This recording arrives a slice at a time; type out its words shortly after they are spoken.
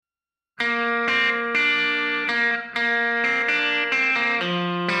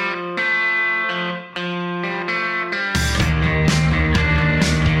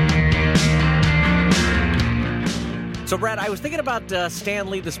Brad, I was thinking about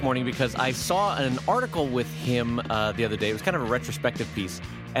Stan Lee this morning because I saw an article with him the other day. It was kind of a retrospective piece,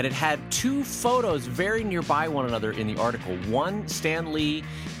 and it had two photos very nearby one another in the article. One, Stan Lee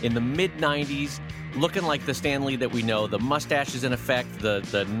in the mid-'90s, looking like the Stan Lee that we know. The mustache is in effect. The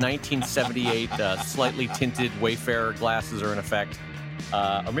 1978 slightly tinted Wayfarer glasses are in effect.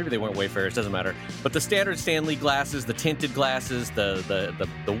 Or maybe they weren't Wayfarers, doesn't matter. But the standard Stan Lee glasses, the tinted glasses,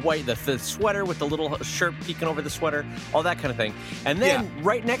 the white, the sweater with the little shirt peeking over the sweater, all that kind of thing. And then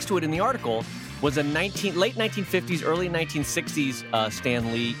right next to it in the article was a late 1950s, early 1960s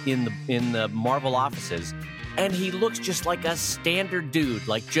Stan Lee in the Marvel offices. And he looks just like a standard dude,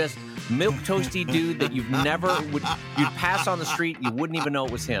 like just milk toasty dude that you'd pass on the street, you wouldn't even know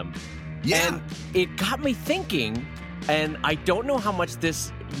it was him. Yeah. And it got me thinking. And I don't know how much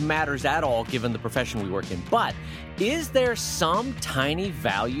this matters at all given the profession we work in, but is there some tiny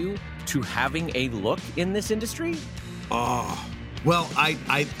value to having a look in this industry? Oh, well,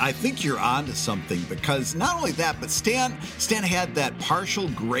 I think you're onto something, because not only that, but Stan had that partial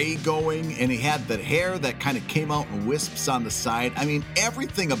gray going, and he had that hair that kind of came out in wisps on the side. I mean,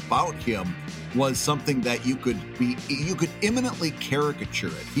 everything about him was something that you could imminently caricature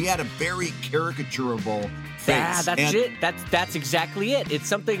it. He had a very caricaturable face. Yeah, that's it. That's exactly it. It's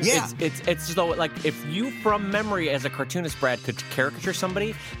something. Yeah. It's though, like, if you from memory as a cartoonist, Brad, could caricature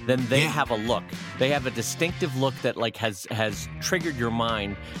somebody, then they have a look. They have a distinctive look that like has triggered your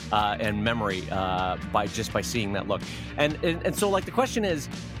mind and memory by seeing that look. And so like the question is,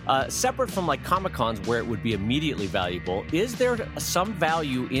 separate from like Comic-Cons where it would be immediately valuable, is there some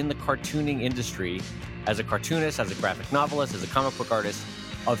value in the cartooning industry as a cartoonist, as a graphic novelist, as a comic book artist,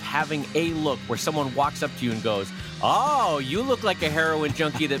 of having a look where someone walks up to you and goes, "Oh, you look like a heroin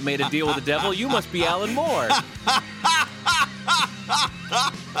junkie that made a deal with the devil. You must be Alan Moore."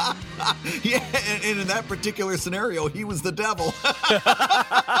 Yeah, and in that particular scenario, he was the devil.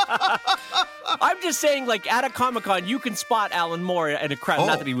 I'm just saying, like, at a Comic-Con, you can spot Alan Moore in a crowd.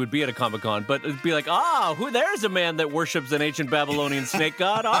 Not that he would be at a Comic-Con, but it'd be like, there's a man that worships an ancient Babylonian snake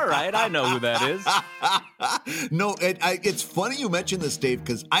god. All right, I know who that is. No, it's funny you mentioned this, Dave,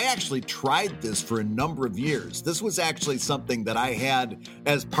 because I actually tried this for a number of years. This was actually something that I had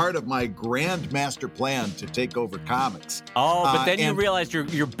as part of my grand master plan to take over comics. Oh, but then you realized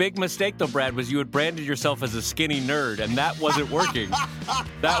your big mistake, though, Brad, was you had branded yourself as a skinny nerd, and that wasn't working.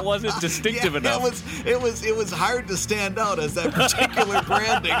 That wasn't distinctive enough. It was hard to stand out as that particular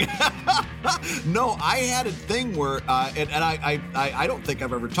branding. No, I had a thing where, and I don't think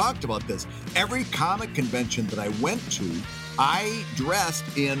I've ever talked about this. Every comic convention that I went to, I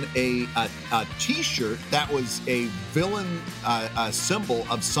dressed in a T-shirt that was a villain symbol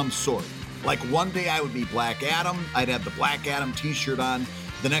of some sort. Like one day I would be Black Adam. I'd have the Black Adam T-shirt on.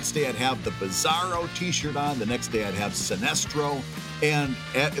 The next day I'd have the Bizarro T-shirt on. The next day I'd have Sinestro. And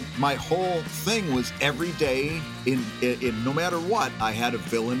my whole thing was every day, in no matter what, I had a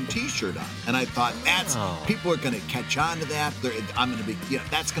villain T-shirt on, and I thought people are going to catch on to that. I'm going to be,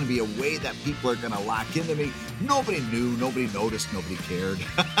 that's going to be a way that people are going to lock into me. Nobody knew, nobody noticed, nobody cared.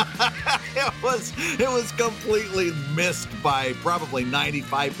 It was completely missed by probably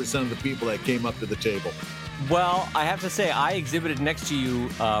 95% of the people that came up to the table. Well, I have to say, I exhibited next to you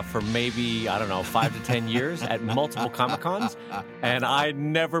for maybe, 5 to 10 years at multiple Comic-Cons, and I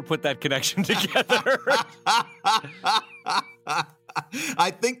never put that connection together. I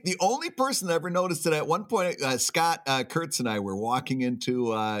think the only person that ever noticed it at one point, Scott Kurtz and I were walking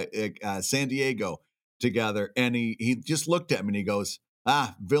into San Diego together, and he just looked at me and he goes,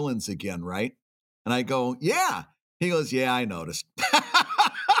 villains again, right? And I go, yeah. He goes, yeah, I noticed.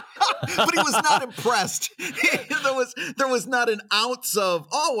 But he was not impressed. There was not an ounce of,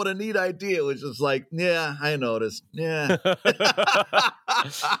 oh, what a neat idea. It was just like, yeah, I noticed. Yeah.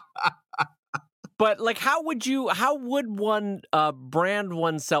 But like, how would one brand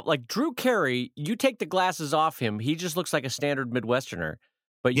oneself? Like Drew Carey, you take the glasses off him, he just looks like a standard Midwesterner.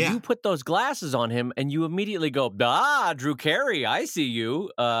 But you put those glasses on him and you immediately go, Drew Carey, I see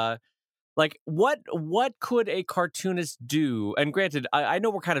you. Like, what could a cartoonist do? And granted, I know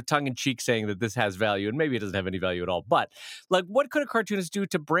we're kind of tongue-in-cheek saying that this has value, and maybe it doesn't have any value at all, but, like, what could a cartoonist do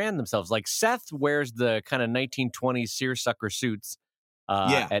to brand themselves? Like, Seth wears the kind of 1920s seersucker suits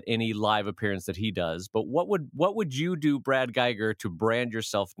at any live appearance that he does, but what would you do, Brad Geiger, to brand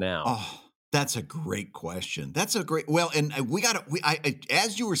yourself now? Oh, That's a great question. That's a great well, and we got to.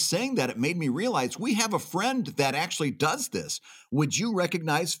 As you were saying that, it made me realize we have a friend that actually does this. Would you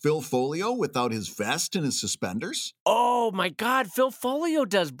recognize Phil Folio without his vest and his suspenders Oh my God, Phil Folio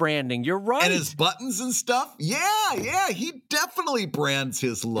does branding. You're right. and his buttons and stuff? Yeah, he definitely brands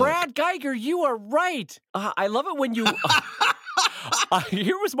his look. Brad Geiger, you are right. I love it when you.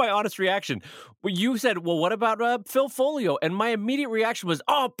 Here was my honest reaction. You said, well, what about Phil Folio? And my immediate reaction was,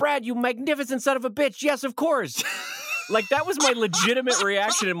 oh, Brad, you magnificent son of a bitch. Yes, of course. Like, that was my legitimate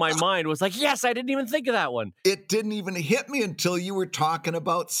reaction in my mind was like, yes, I didn't even think of that one. It didn't even hit me until you were talking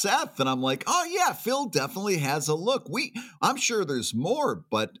about Seth, and I'm like, oh yeah, Phil definitely has a look. I'm sure there's more,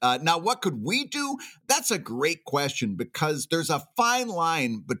 but now what could we do? That's a great question because there's a fine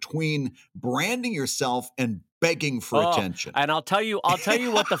line between branding yourself and begging for attention. And I'll tell you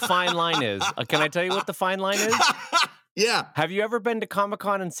what the fine line is. Can I tell you what the fine line is? Yeah. Have you ever been to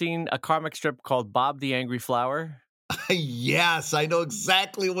Comic-Con and seen a comic strip called Bob the Angry Flower? Yes, I know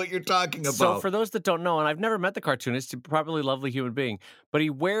exactly what you're talking about. So for those that don't know, and I've never met the cartoonist, he's probably a lovely human being, but he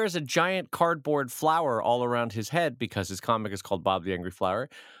wears a giant cardboard flower all around his head because his comic is called Bob the Angry Flower.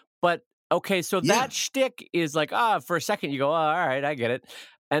 But, okay, so that shtick is like, for a second you go, all right, I get it.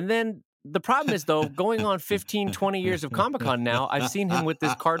 And then the problem is, though, going on 15, 20 years of Comic-Con now, I've seen him with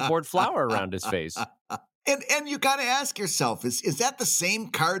this cardboard flower around his face. And you got to ask yourself, is that the same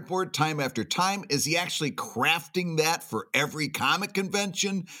cardboard time after time? Is he actually crafting that for every comic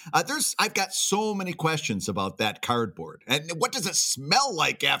convention? I've got so many questions about that cardboard. And what does it smell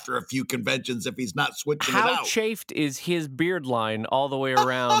like after a few conventions if he's not switching it out? How chafed is his beard line all the way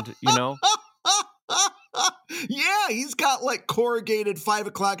around, you know? Yeah, he's got like corrugated 5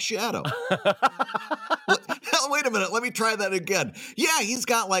 o'clock shadow. Wait a minute. Let me try that again. Yeah, he's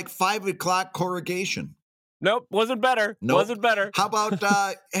got like 5 o'clock corrugation. Nope, wasn't better. Nope. Wasn't better. How about,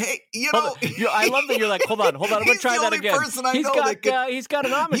 hey, you know. I love that you're like, hold on, I'm going to try that again. He's got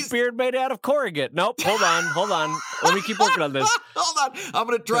an Amish beard made out of corrugate. Nope, hold on. Let me keep working on this. Hold on, I'm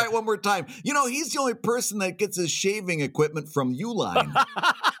going to try it one more time. You know, he's the only person that gets his shaving equipment from Uline.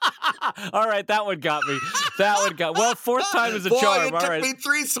 All right, that one got me. Well, fourth time is a charm. It took me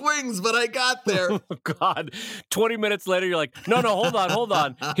 3 swings, but I got there. Oh, God. 20 minutes later, you're like, no, hold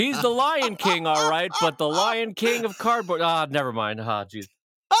on. He's the Lion King, all right, but the Lion King of cardboard. Never mind. Jeez.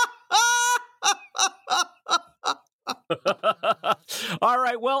 All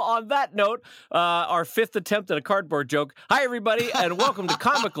right, well, on that note, our 5th attempt at a cardboard joke. Hi, everybody, and welcome to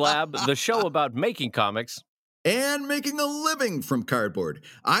Comic Lab, the show about making comics and making a living from cardboard.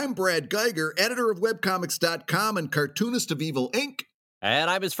 I'm Brad Geiger, editor of webcomics.com and cartoonist of Evil Inc. And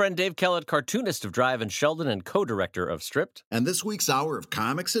I'm his friend Dave Kellett, cartoonist of Drive and Sheldon and co-director of Stripped. And this week's hour of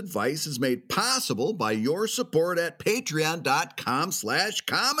comics advice is made possible by your support at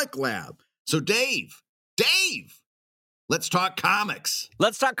patreon.com/comiclab. So Dave, let's talk comics.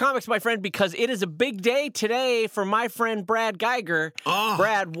 Let's talk comics, my friend, because it is a big day today for my friend Brad Geiger. Oh.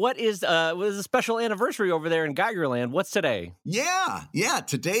 Brad, what is a special anniversary over there in Geigerland? What's today? Yeah.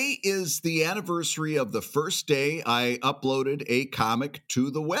 Today is the anniversary of the first day I uploaded a comic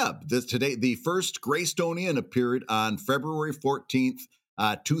to the web. The first Greystonian appeared on February 14th,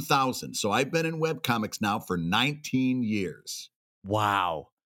 2000. So I've been in webcomics now for 19 years.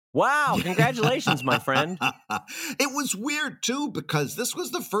 Wow, congratulations, my friend. It was weird, too, because this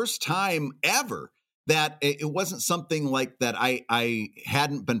was the first time ever that it wasn't something like that I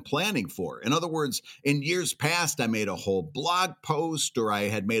hadn't been planning for. In other words, in years past, I made a whole blog post or I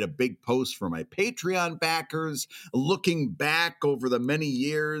had made a big post for my Patreon backers, looking back over the many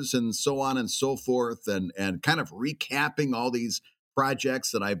years and so on and so forth, and kind of recapping all these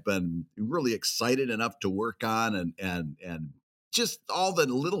projects that I've been really excited enough to work on and just all the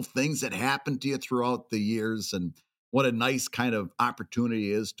little things that happened to you throughout the years and what a nice kind of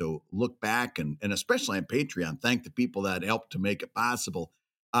opportunity is to look back and especially on Patreon, thank the people that helped to make it possible.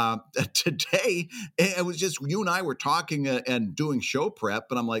 Today, it was just you and I were talking and doing show prep,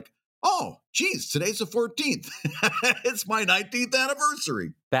 and I'm like, oh, geez, today's the 14th. It's my 19th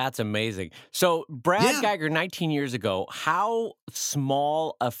anniversary. That's amazing. So Brad Geiger, 19 years ago, how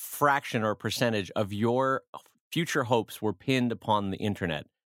small a fraction or percentage of your future hopes were pinned upon the internet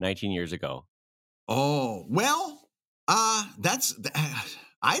 19 years ago? Oh, well,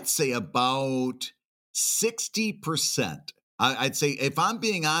 I'd say about 60%. I'd say if I'm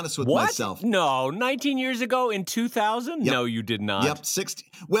being honest with myself. No, 19 years ago in 2000? Yep. No, you did not. Yep, 60.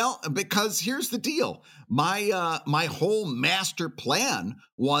 Well, because here's the deal. My whole master plan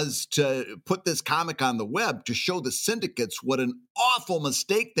was to put this comic on the web to show the syndicates what an awful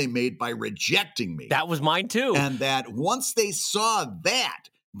mistake they made by rejecting me. That was mine too. And that once they saw that,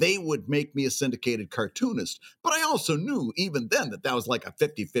 they would make me a syndicated cartoonist. But I also knew even then that was like a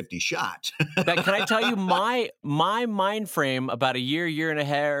 50-50 shot. Can I tell you my mind frame about a year and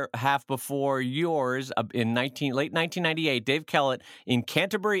a half before yours in late 1998, Dave Kellett in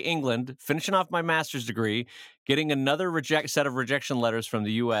Canterbury, England, finishing off my master's degree, getting another set of rejection letters from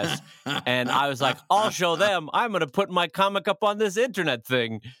the U.S. And I was like, I'll show them. I'm going to put my comic up on this internet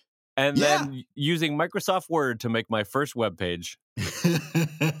thing. And then using Microsoft Word to make my first webpage.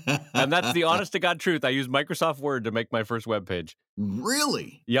 And that's the honest to God truth. I used Microsoft Word to make my first webpage.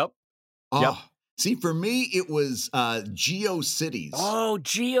 Really? Yep. Oh, yep. See, for me, it was GeoCities. Oh,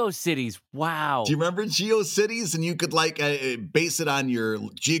 GeoCities. Wow. Do you remember GeoCities? And you could base it on your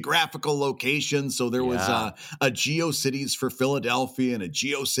geographical location. So there was a GeoCities for Philadelphia and a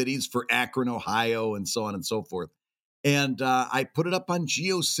GeoCities for Akron, Ohio, and so on and so forth. And I put it up on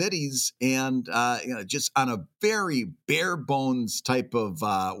GeoCities and, just on a very bare bones type of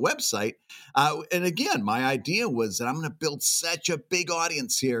website. And again, my idea was that I'm going to build such a big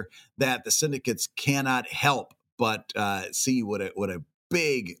audience here that the syndicates cannot help but see what a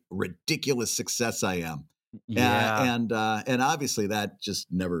big, ridiculous success I am. Yeah. And obviously that just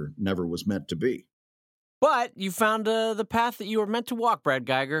never was meant to be. But you found the path that you were meant to walk, Brad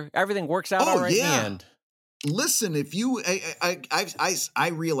Geiger. Everything works out all right in the end. Listen, if you, I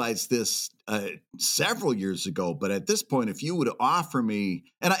realized this several years ago, but at this point, if you would offer me,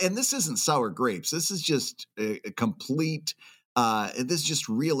 and this isn't sour grapes, this is just a complete, this is just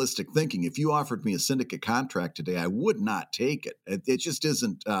realistic thinking. If you offered me a syndicate contract today, I would not take it. It just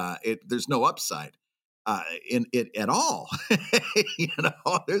isn't. There's no upside in it at all.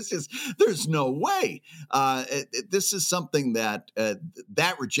 There's no way. This is something that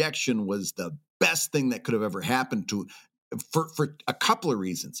that rejection was the best thing that could have ever happened to, for a couple of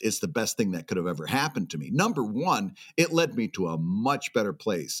reasons. It's the best thing that could have ever happened to me. Number one, it led me to a much better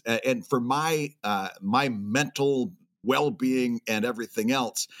place, and for my mental well-being and everything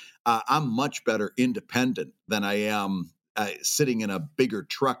else, I'm much better independent than I am sitting in a bigger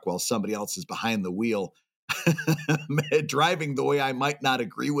truck while somebody else is behind the wheel. Driving the way I might not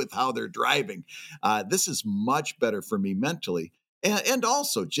agree with how they're driving. This is much better for me mentally. And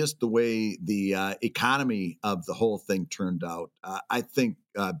also just the way the economy of the whole thing turned out. I think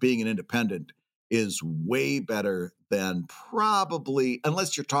being an independent is way better than probably,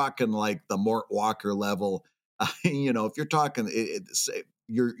 unless you're talking like the Mort Walker level, if you're talking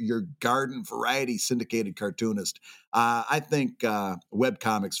your garden variety syndicated cartoonist, I think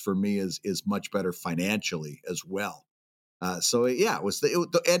webcomics for me is much better financially as well. It was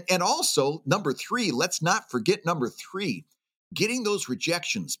and also number three. Let's not forget number three. Getting those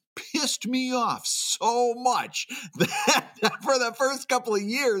rejections pissed me off so much that for the first couple of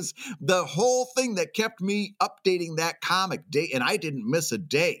years, the whole thing that kept me updating that comic day, and I didn't miss a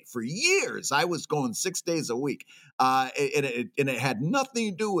day for years. I was going 6 days a week. And it had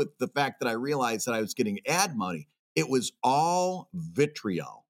nothing to do with the fact that I realized that I was getting ad money. It was all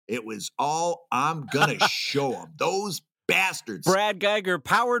vitriol. It was all, I'm going to show them. Those bastards. Brad Geiger,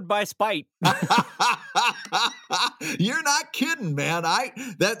 powered by spite. You're not kidding, man.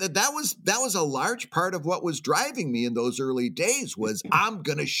 That was a large part of what was driving me in those early days was I'm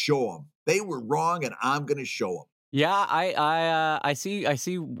going to show them. They were wrong and I'm going to show them. Yeah, I see.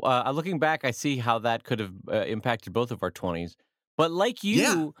 Looking back, I see how that could have impacted both of our 20s. But like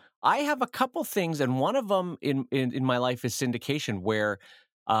you, I have a couple things, and one of them in my life is syndication, where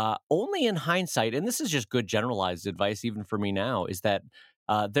only in hindsight, and this is just good generalized advice even for me now, is that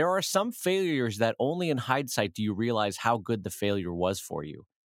there are some failures that only in hindsight do you realize how good the failure was for you.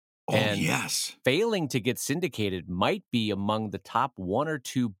 Oh, and yes. Failing to get syndicated might be among the top one or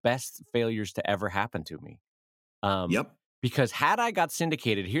two best failures to ever happen to me. Yep. Because had I got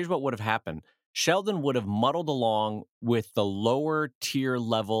syndicated, here's what would have happened. Sheldon would have muddled along with the lower tier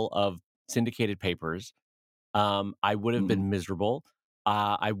level of syndicated papers. I would have been miserable.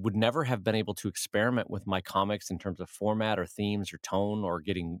 I would never have been able to experiment with my comics in terms of format or themes or tone or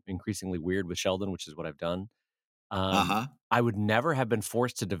getting increasingly weird with Sheldon, which is what I've done. I would never have been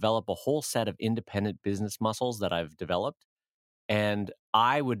forced to develop a whole set of independent business muscles that I've developed. And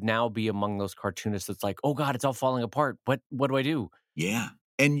I would now be among those cartoonists that's like, oh God, it's all falling apart. What do I do? Yeah.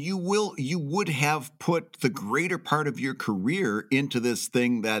 And you would have put the greater part of your career into this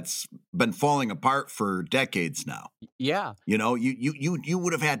thing that's been falling apart for decades now. Yeah. You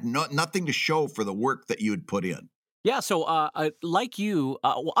would have had nothing to show for the work that you had put in. Yeah. So unlike you,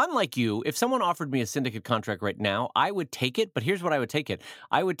 if someone offered me a syndicate contract right now, I would take it. But here's what I would take it.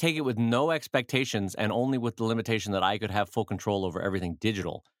 I would take it with no expectations and only with the limitation that I could have full control over everything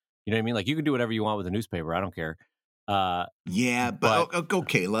digital. You know what I mean? Like you can do whatever you want with a newspaper. I don't care. Yeah, but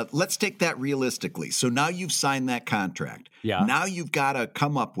okay, let's take that realistically. So now you've signed that contract. Yeah. Now you've got to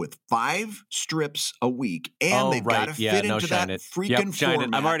come up with 5 strips a week, and they've got to fit into that freaking format.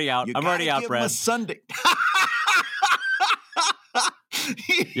 I'm already out. I'm already out, Brad. A Sunday.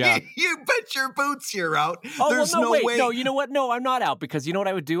 Yeah. You bet your boots you're out. Oh, There's well, no, no wait. way. No, you know what? No, I'm not out, because you know what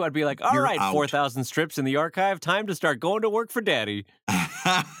I would do? I'd be like, all You're right, out. 4,000 strips in the archive. Time to start going to work for Daddy.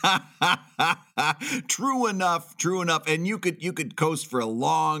 True enough. And you could coast for a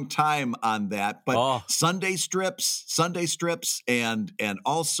long time on that. But Sunday strips and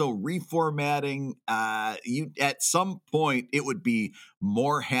also reformatting, you at some point it would be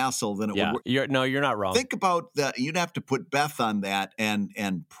more hassle than it would. You're not wrong. Think about that. You'd have to put Beth on that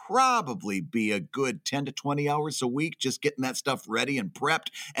and probably be a good 10 to 20 hours a week just getting that stuff ready and prepped.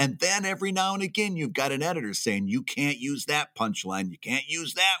 And then every now and again, you've got an editor saying, you can't use that punchline. You can't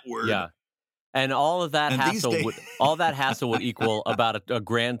use that word. Yeah. And all of that hassle would equal about a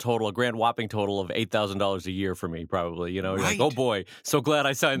grand whopping total of $8,000 a year for me, probably. You know, you're like, oh boy, so glad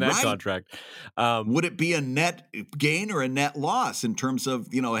I signed that contract. Would it be a net gain or a net loss in terms of,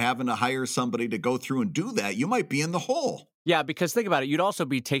 having to hire somebody to go through and do that? You might be in the hole. Yeah, because think about it. You'd also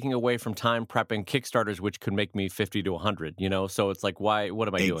be taking away from time prepping Kickstarters, which could make me 50 to 100, So it's like, what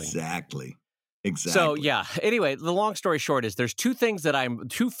am I doing? Exactly. So, yeah. Anyway, the long story short is there's two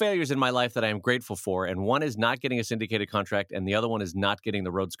failures in my life that I am grateful for. And one is not getting a syndicated contract. And the other one is not getting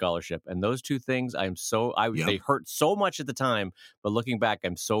the Rhodes Scholarship. And those two things, they hurt so much at the time. But looking back,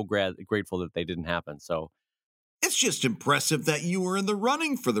 I'm so grateful that they didn't happen. So it's just impressive that you were in the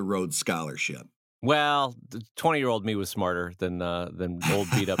running for the Rhodes Scholarship. Well, the 20-year-old me was smarter than old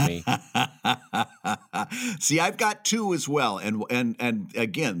beat up me. See, I've got 2 as well, and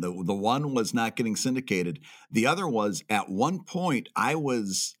again, the one was not getting syndicated. The other was at one point I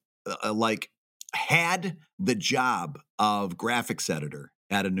was had the job of graphics editor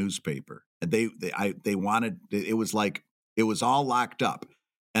at a newspaper, and they wanted it was like it was all locked up.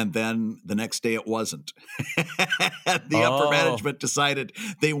 And then the next day it wasn't. The upper management decided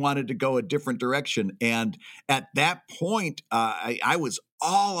they wanted to go a different direction. And at that point, I was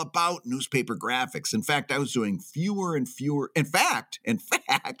all about newspaper graphics. In fact, I was doing fewer and fewer. In fact,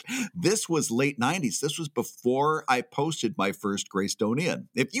 this was late 90s. This was before I posted my first Greystonian.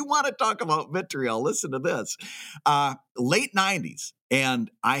 If you want to talk about vitriol, listen to this. Late 90s.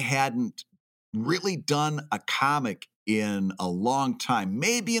 And I hadn't really done a comic in a long time,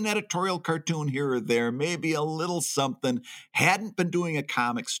 maybe an editorial cartoon here or there, maybe a little something. Hadn't been doing a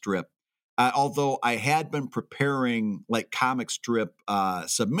comic strip, although I had been preparing like comic strip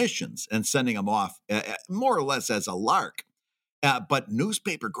submissions and sending them off more or less as a lark. But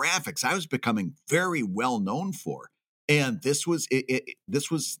newspaper graphics, I was becoming very well known for. And this was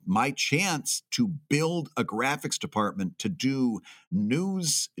this was my chance to build a graphics department to do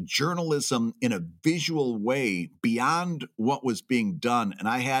news journalism in a visual way beyond what was being done. And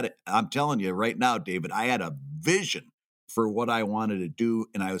I'm telling you right now, David, I had a vision for what I wanted to do,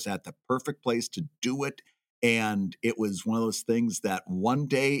 and I was at the perfect place to do it. And it was one of those things that one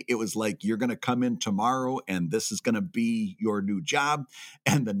day it was like, you're going to come in tomorrow and this is going to be your new job.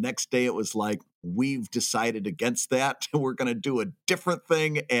 And the next day it was like, we've decided against that. We're going to do a different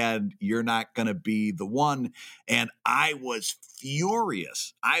thing and you're not going to be the one. And I was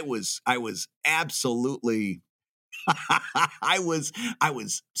furious. I was absolutely, I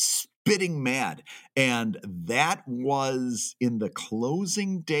was spitting mad. And that was in the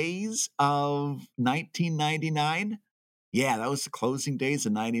closing days of 1999. Yeah, that was the closing days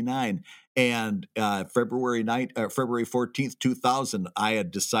of 99. And February 14th, 2000, I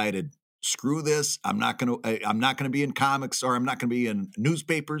had decided, screw this. I'm not going to be in comics, or I'm not going to be in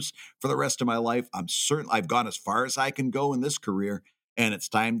newspapers for the rest of my life. I've gone as far as I can go in this career, and it's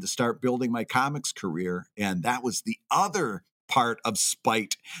time to start building my comics career. And that was the other part of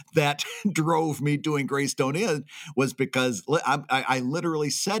spite that drove me doing Greystonian, was because I literally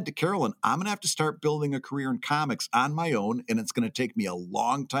said to Carolyn, I'm going to have to start building a career in comics on my own, and it's going to take me a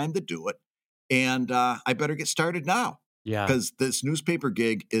long time to do it. And I better get started now. Yeah, because this newspaper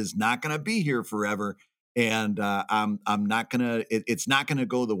gig is not going to be here forever, and I'm not gonna. It's not going to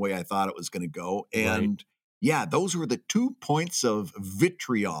go the way I thought it was going to go. And yeah, those were the 2 points of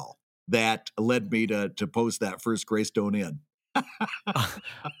vitriol that led me to post that first Greystonian.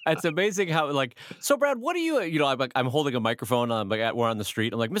 It's amazing how, like, so Brad, what do you, I'm holding a microphone, we're on the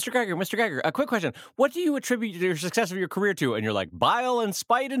street. I'm like, Mr. Geiger, a quick question. What do you attribute your success of your career to? And you're like, bile and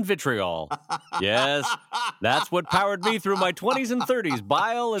spite and vitriol. Yes, that's what powered me through my 20s and 30s,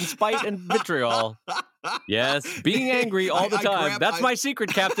 bile and spite and vitriol. Yes, being angry all the time. That's my secret,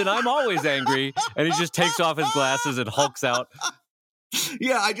 Captain. I'm always angry. And he just takes off his glasses and hulks out.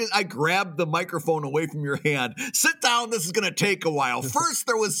 Yeah, I grabbed the microphone away from your hand. Sit down, this is going to take a while. First,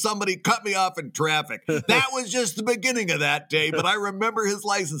 there was somebody cut me off in traffic. That was just the beginning of that day, but I remember his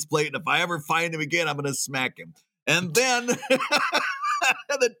license plate, and if I ever find him again, I'm going to smack him. And then...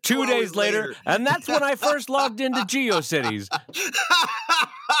 2 days later, and that's when I first logged into GeoCities.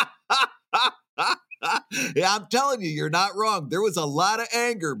 Yeah, I'm telling you, you're not wrong. There was a lot of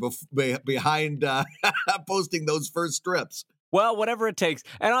anger behind posting those first strips. Well, whatever it takes.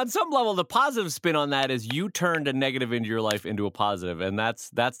 And on some level, the positive spin on that is you turned a negative into your life into a positive, and that's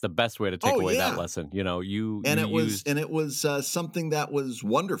the best way to take away that lesson. You know, it was something that was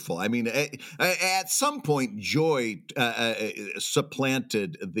wonderful. I mean, at some point, joy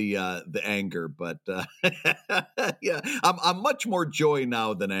supplanted the anger, but yeah, I'm much more joy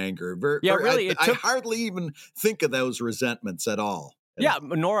now than anger. Really, I hardly even think of those resentments at all. Yeah,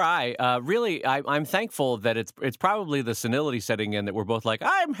 nor I. Really, I'm thankful that it's probably the senility setting in that we're both like,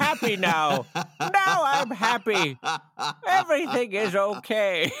 I'm happy now. Now I'm happy. Everything is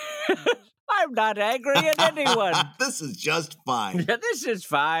okay. I'm not angry at anyone. This is just fine. Yeah, this is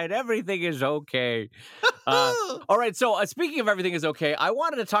fine. Everything is okay. All right. So speaking of everything is okay, I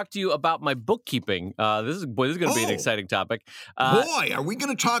wanted to talk to you about my bookkeeping. This is going to be an exciting topic. Boy, are we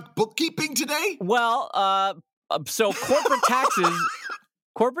going to talk bookkeeping today? Well, so corporate taxes.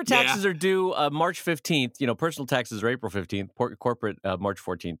 Corporate taxes are due March 15th. You know, personal taxes are April 15th. Corporate March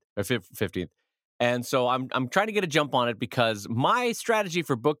 14th or 15th. And so I'm trying to get a jump on it because my strategy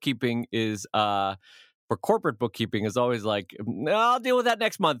for bookkeeping is for corporate bookkeeping is always like, I'll deal with that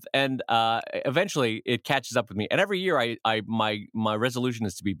next month, and eventually it catches up with me. And every year my resolution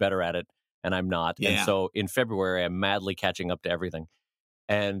is to be better at it, and I'm not. Yeah. And so in February I'm madly catching up to everything.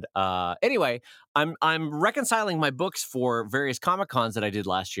 And anyway, I'm reconciling my books for various Comic-Cons that I did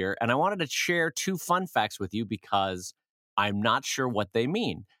last year, and I wanted to share 2 fun facts with you because I'm not sure what they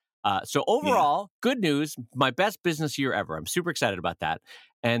mean. So overall, good news, my best business year ever. I'm super excited about that.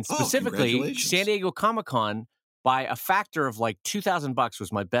 And specifically, San Diego Comic-Con, by a factor of like $2,000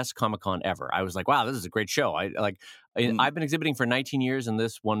 was my best Comic-Con ever. I was like, wow, this is a great show. I've been exhibiting for 19 years, and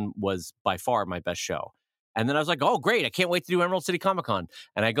this one was by far my best show. And then I was like, oh, great. I can't wait to do Emerald City Comic Con.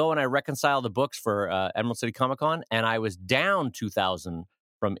 And I go and I reconcile the books for Emerald City Comic Con, and I was down 2,000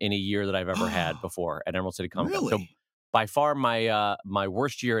 from any year that I've ever had before at Emerald City Comic Con. Really? So by far my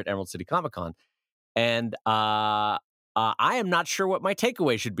worst year at Emerald City Comic Con. And I am not sure what my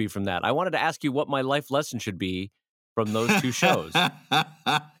takeaway should be from that. I wanted to ask you what my life lesson should be from those 2 shows.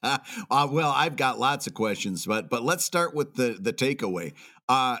 Well, I've got lots of questions, but let's start with the takeaway.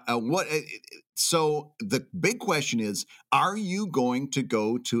 So the big question is, are you going to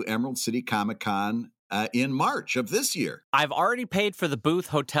go to Emerald City Comic Con in March of this year? I've already paid for the booth,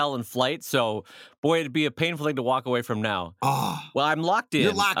 hotel, and flight, so boy, it'd be a painful thing to walk away from now. Well, I'm locked in.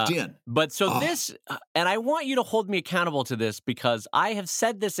 You're locked in. But so this, and I want you to hold me accountable to this because I have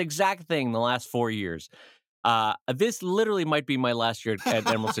said this exact thing the last 4 years. This literally might be my last year at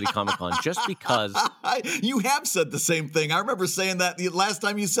Emerald City Comic Con, just because. You have said the same thing. I remember saying that the last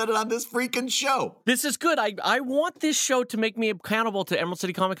time you said it on this freaking show. This is good. I want this show to make me accountable to Emerald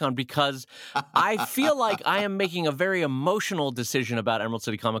City Comic Con because I feel like I am making a very emotional decision about Emerald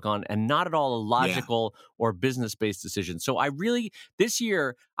City Comic Con and not at all a logical or business-based decision. So this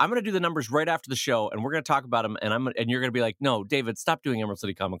year, I'm going to do the numbers right after the show, and we're going to talk about them, and you're going to be like, no, David, stop doing Emerald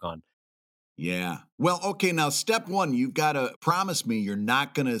City Comic Con. Yeah. Well, okay, now step 1, you've got to promise me you're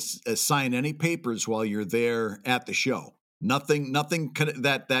not going to sign any papers while you're there at the show. Nothing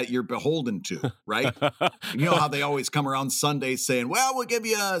that you're beholden to, right? You know how they always come around Sunday saying, well, we'll give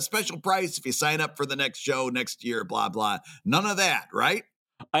you a special price if you sign up for the next show next year, blah, blah. None of that, right?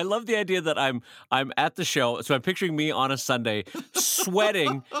 I love the idea that I'm at the show, so I'm picturing me on a Sunday,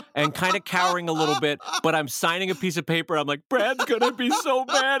 sweating and kind of cowering a little bit, but I'm signing a piece of paper. I'm like, Brad's gonna be so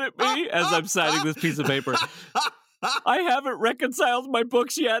mad at me as I'm signing this piece of paper. I haven't reconciled my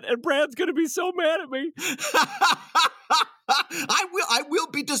books yet, and Brad's gonna be so mad at me. I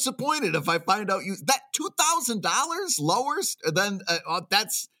will be disappointed if I find out that $2,000 lower than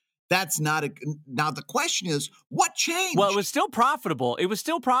That's not now the question is, what changed? Well, it was still profitable. It was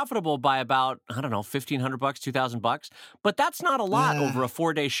still profitable by about, I don't know, $1,500, $2,000, but that's not a lot over a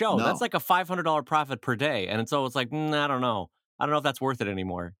 4-day show. No. That's like a $500 profit per day. And so it's like, I don't know. I don't know if that's worth it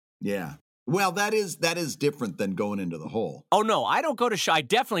anymore. Yeah. Well, that is different than going into the hole. Oh no, I don't go to I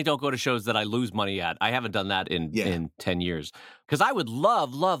definitely don't go to shows that I lose money at. I haven't done that in 10 years. Because I would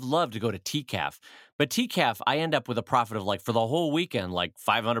love to go to TCAF. But TCAF, I end up with a profit of like for the whole weekend, like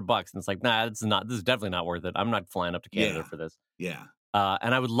 $500. And it's like, nah, this is definitely not worth it. I'm not flying up to Canada for this. Yeah.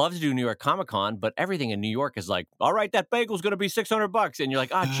 And I would love to do New York Comic Con, but everything in New York is like, all right, that bagel's going to be $600. And you're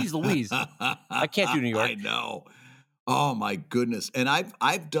like, geez Louise, I can't do New York. I know. Oh my goodness. And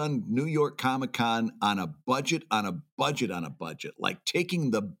I've done New York Comic Con on a budget, like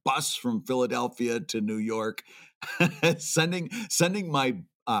taking the bus from Philadelphia to New York, sending my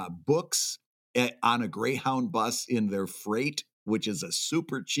books on a Greyhound bus in their freight, which is a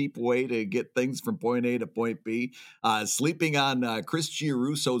super cheap way to get things from point A to point B, sleeping on Chris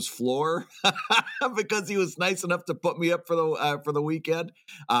Giarusso's floor because he was nice enough to put me up for the weekend.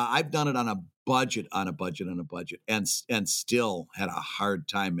 I've done it on a budget, and still had a hard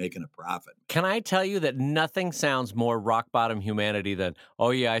time making a profit. Can I tell you that nothing sounds more rock bottom humanity than,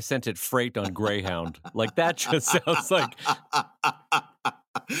 oh yeah, I sent it freight on Greyhound. Like that just sounds like...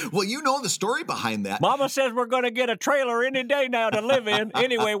 Well, you know the story behind that. Mama says we're going to get a trailer any day now to live in.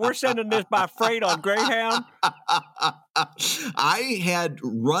 Anyway, we're sending this by freight on Greyhound. I had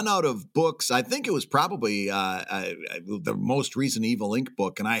run out of books. I think it was probably the most recent Evil Inc.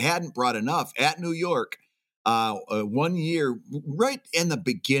 book, and I hadn't brought enough at New York. 1 year, right in the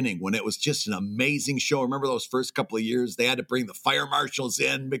beginning, when it was just an amazing show. Remember those first couple of years? They had to bring the fire marshals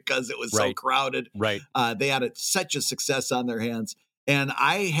in because it was so crowded. Right. They had such a success on their hands. And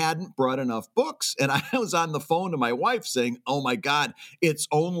I hadn't brought enough books. And I was on the phone to my wife saying, oh my God, it's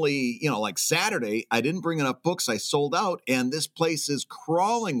only, like Saturday. I didn't bring enough books. I sold out. And this place is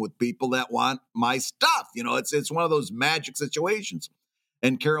crawling with people that want my stuff. It's one of those magic situations.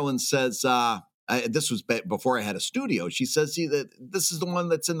 And Carolyn says, this was before I had a studio. She says, see, that this is the one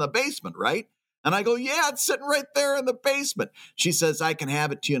that's in the basement, right? And I go, yeah, it's sitting right there in the basement. She says, I can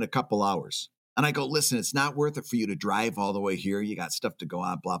have it to you in a couple hours. And I go, listen, it's not worth it for you to drive all the way here. You got stuff to go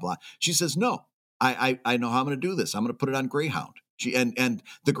on, blah, blah. She says, no, I know how I'm going to do this. I'm going to put it on Greyhound. And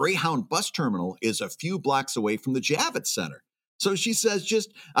the Greyhound bus terminal is a few blocks away from the Javits Center. So she says,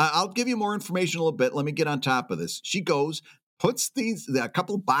 I'll give you more information in a little bit. Let me get on top of this. She goes, puts a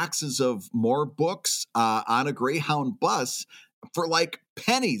couple boxes of more books on a Greyhound bus for like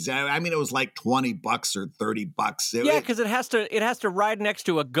pennies. I mean, it was like $20 or $30. Yeah, because it has to ride next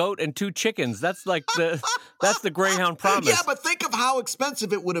to a goat and 2 chickens. That's like that's the Greyhound promise. Yeah, but think of how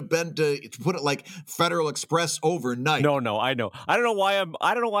expensive it would have been to put it like Federal Express overnight. No, I know. I don't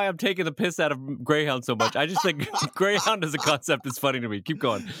know why I'm taking the piss out of Greyhound so much. I just think Greyhound as a concept is funny to me. Keep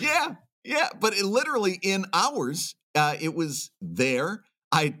going. Yeah, but it literally in hours, it was there.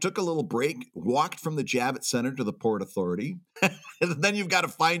 I took a little break, walked from the Javits Center to the Port Authority. And then you've got to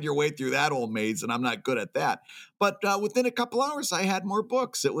find your way through that old maze, and I'm not good at that. But within a couple hours, I had more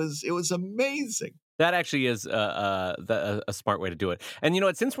books. It was amazing. That actually is a smart way to do it. And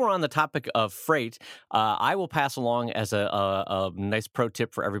since we're on the topic of freight, I will pass along as a nice pro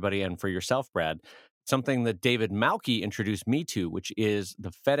tip for everybody and for yourself, Brad, something that David Malky introduced me to, which is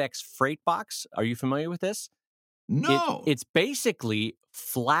the FedEx Freight Box. Are you familiar with this? No. It's basically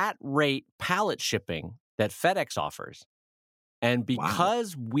flat rate pallet shipping that FedEx offers. And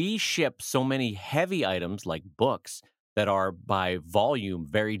because we ship so many heavy items like books that are by volume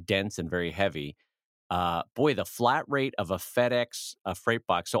very dense and very heavy, the flat rate of a FedEx freight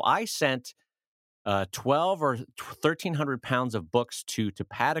box. So I sent 12 or 1,300 pounds of books to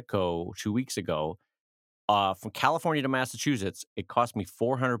Patico 2 weeks ago. From California to Massachusetts, it cost me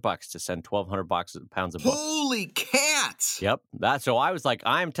 $400 to send 1,200 pounds of books. Holy cats! Yep. So I was like,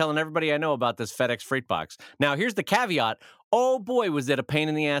 I'm telling everybody I know about this FedEx Freight Box. Now, here's the caveat. Oh, boy, was it a pain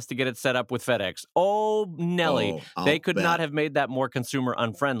in the ass to get it set up with FedEx. Oh, Nelly. They could not have made that more consumer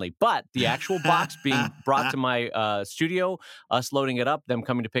unfriendly. But the actual box being brought to my studio, us loading it up, them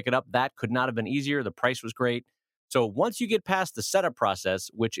coming to pick it up, that could not have been easier. The price was great. So once you get past the setup process,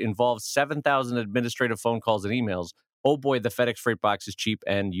 which involves 7,000 administrative phone calls and emails, oh boy, the FedEx Freight Box is cheap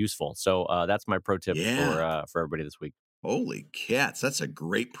and useful. So that's my pro tip for everybody this week. Holy cats, that's a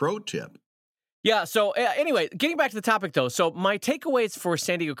great pro tip. Yeah, so anyway, getting back to the topic though. So my takeaways for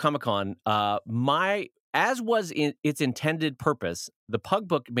San Diego Comic-Con, as was its intended purpose, the Pug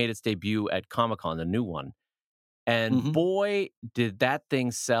book made its debut at Comic-Con, the new one. And boy, did that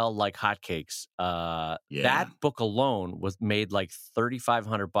thing sell like hotcakes. That book alone was made like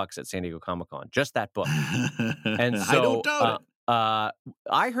 $3,500 at San Diego Comic-Con. Just that book. And so I don't doubt it.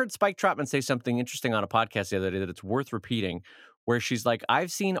 I heard Spike Trotman say something interesting on a podcast the other day that it's worth repeating, where she's like,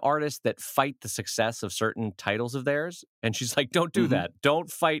 I've seen artists that fight the success of certain titles of theirs, and she's like, don't do that,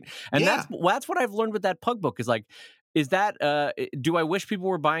 don't fight. And Yeah. that's what I've learned with that Pug book is like, is that do I wish people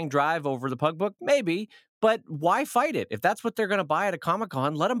were buying Drive over the Pug book? Maybe. But why fight it? If that's what they're going to buy at a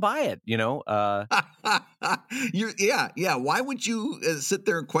Comic-Con, let them buy it, you know? Yeah. Why would you sit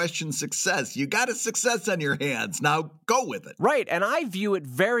there and question success? You got a success on your hands. Now go with it. Right. And I view it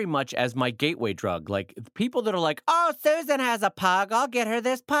very much as my gateway drug. Like people that are like, oh, Susan has a pug. I'll get her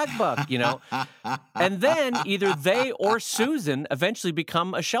this Pug book, you know? And then either they or Susan eventually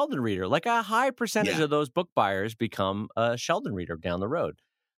become a Sheldon reader. Like a high percentage of those book buyers become a Sheldon reader down the road.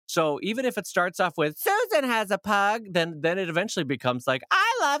 So even if it starts off with Susan has a pug, then it eventually becomes like,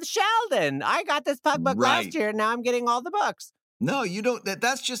 I love Sheldon. I got this Pug book last year, and now I'm getting all the books. No, you don't.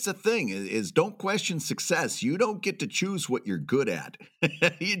 That's just the thing is don't question success. You don't get to choose what you're good at.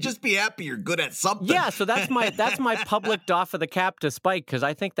 You just be happy you're good at something. Yeah, so that's my public doff of the cap to Spike, because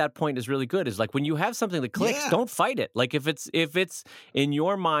I think that point is really good. Is like when you have something that clicks, don't fight it. Like if it's in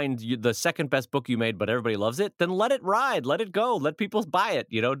your mind the second best book you made, but everybody loves it, then let it ride, let it go, let people buy it.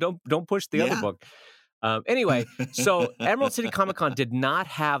 You know, don't push the other book. Anyway, so Emerald City Comic Con did not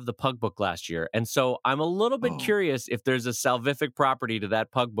have the Pug book last year. And so I'm a little bit curious if there's a salvific property to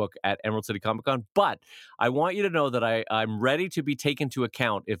that Pug book at Emerald City Comic Con. But I want you to know that I'm ready to be taken to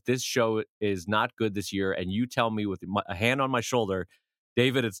account if this show is not good this year. And you tell me with a hand on my shoulder,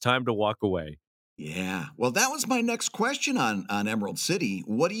 David, it's time to walk away. Yeah. Well, that was my next question on Emerald City.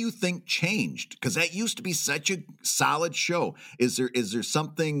 What do you think changed? Because that used to be such a solid show. Is there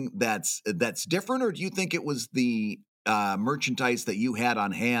something that's different, or do you think it was the merchandise that you had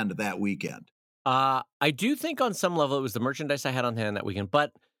on hand that weekend? I do think on some level it was the merchandise I had on hand that weekend,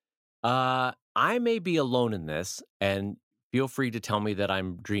 but I may be alone in this, and feel free to tell me that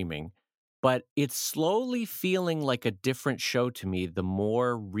I'm dreaming. But it's slowly feeling like a different show to me the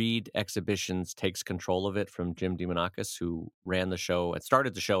more Reed Exhibitions takes control of it from Jim DeMonakis, who ran the show and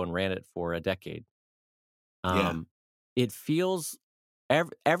started the show and ran it for a decade. It feels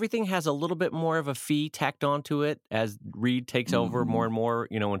everything has a little bit more of a fee tacked onto it as Reed takes over more and more,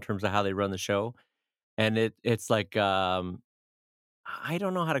 you know, in terms of how they run the show. And it's like I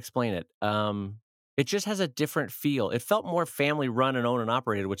don't know how to explain it. It just has a different feel. It felt more family run and owned and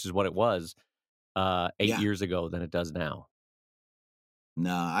operated, which is what it was 8 years ago than it does now.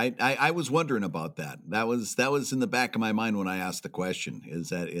 No, I was wondering about that. That was in the back of my mind when I asked the question. Is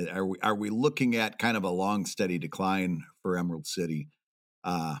that are we looking at kind of a long, steady decline for Emerald City?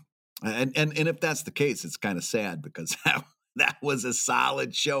 And if that's the case, it's kind of sad because that was a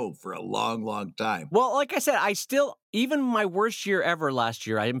solid show for a long, long time. Well, like I said, even my worst year ever last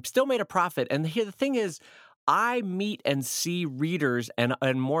year, I still made a profit. And here the thing is, I meet and see readers and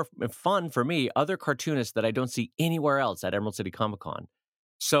more fun for me, other cartoonists that I don't see anywhere else at Emerald City Comic Con.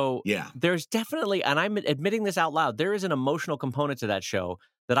 So there's definitely, and I'm admitting this out loud, there is an emotional component to that show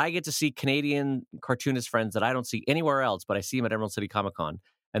that I get to see Canadian cartoonist friends that I don't see anywhere else, but I see them at Emerald City Comic Con.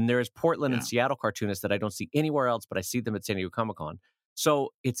 And there's Portland and Seattle cartoonists that I don't see anywhere else, but I see them at San Diego Comic Con. So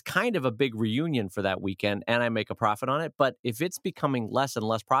it's kind of a big reunion for that weekend, and I make a profit on it. But if it's becoming less and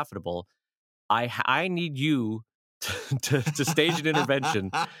less profitable, I need you to stage an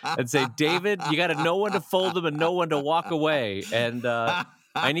intervention and say, David, you got to know when to fold them and know when to walk away. And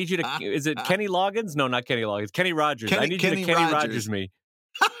I need you to, is it Kenny Loggins? No, not Kenny Loggins. Kenny Rogers. I need you to Kenny Rogers me.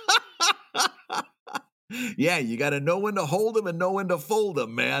 Yeah, you got to know when to hold them and know when to fold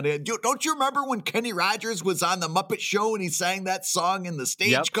them, man. Don't you remember when Kenny Rogers was on the Muppet Show and he sang that song in the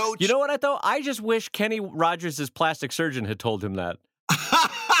Stagecoach? You know what I thought? I just wish Kenny Rogers' plastic surgeon had told him that.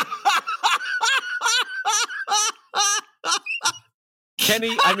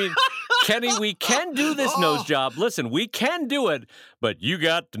 Kenny, we can do this nose job. Listen, we can do it, but you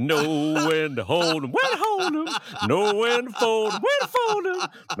got to know when to hold them, when to hold them, know when to fold them, when to fold them,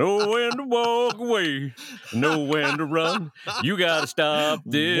 know when to walk away, know when to run. You got to stop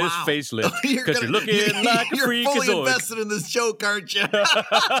this facelift because you're looking like a freakazoid. You're fully invested in this joke, aren't you?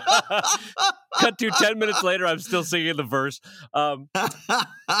 Cut to 10 minutes later, I'm still singing the verse.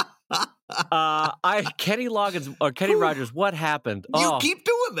 Kenny Loggins or Kenny Rogers, what happened? You keep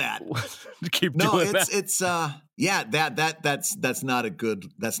doing that. That's not a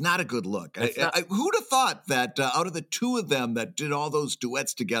good look. Who'd have thought that out of the two of them that did all those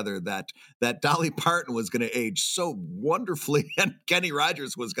duets together, that Dolly Parton was going to age so wonderfully, and Kenny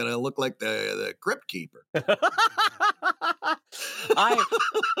Rogers was going to look like the crypt keeper.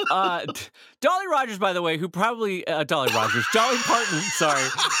 Dolly Rogers, by the way, who probably Dolly Parton, sorry.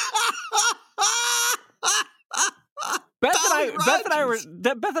 Beth Dolly and I Rogers.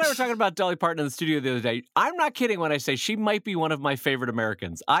 were talking about Dolly Parton in the studio the other day. I'm not kidding when I say she might be one of my favorite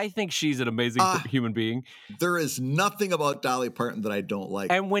Americans. I think she's an amazing human being. There is nothing about Dolly Parton that I don't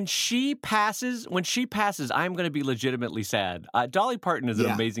like. And when she passes, I'm going to be legitimately sad. Dolly Parton is an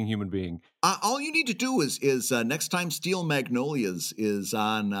amazing human being. All you need to do is next time Steel Magnolias is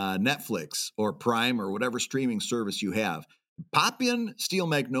on Netflix or Prime or whatever streaming service you have, pop in Steel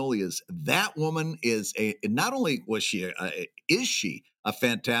Magnolias. That woman is not only is she a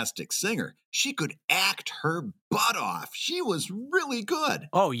fantastic singer, she could act her butt off. She was really good.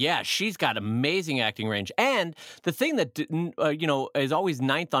 Oh yeah, she's got amazing acting range. And the thing that is always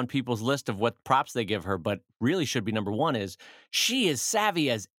ninth on people's list of what props they give her, but really should be number one, is she is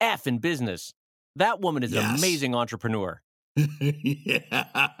savvy as F in business. That woman is an amazing entrepreneur.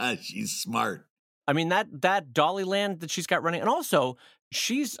 Yeah, she's smart. I mean, that Dollyland that she's got running, and also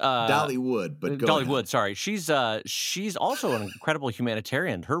she's Dollywood, but Dollywood. Sorry, she's also an incredible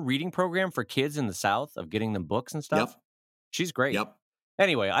humanitarian. Her reading program for kids in the South of getting them books and stuff. Yep. She's great. Yep.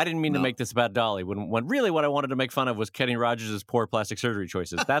 Anyway, I didn't mean to make this about Dolly. When really what I wanted to make fun of was Kenny Rogers' poor plastic surgery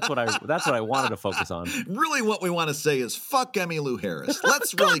choices. That's what I wanted to focus on. Really, what we want to say is fuck Emmylou Harris.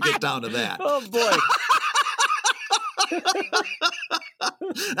 Let's really get down to that. Oh boy.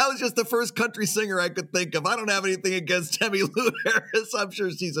 That was just the first country singer I could think of. I don't have anything against Emmylou Harris. I'm sure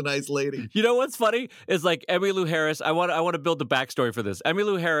she's a nice lady. You know what's funny is like Emmylou Harris. I want to build the backstory for this.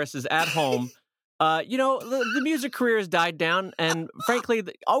 Emmylou Harris is at home. The music career has died down, and frankly,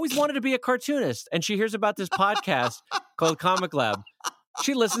 always wanted to be a cartoonist. And she hears about this podcast called Comic Lab.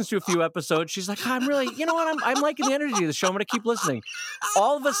 She listens to a few episodes. She's like, I'm really, you know what? I'm liking the energy of the show. I'm going to keep listening.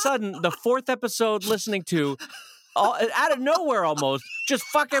 All of a sudden, the fourth episode listening to, out of nowhere almost, just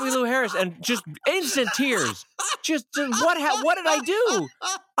fuck Emmylou Harris and just instant tears. Just what did I do?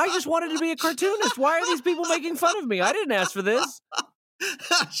 I just wanted to be a cartoonist. Why are these people making fun of me? I didn't ask for this.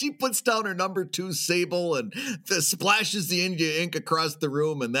 She puts down her number 2 sable and splashes the India ink across the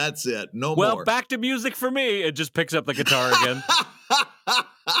room, and that's it. No more. Well, back to music for me. It just picks up the guitar again.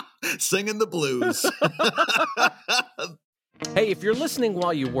 Singing the blues. Hey, if you're listening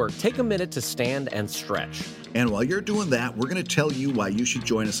while you work, take a minute to stand and stretch. And while you're doing that, we're going to tell you why you should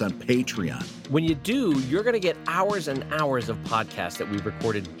join us on Patreon. When you do, you're going to get hours and hours of podcasts that we've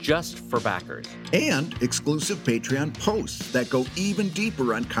recorded just for backers. And exclusive Patreon posts that go even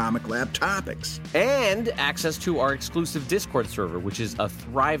deeper on Comic Lab topics. And access to our exclusive Discord server, which is a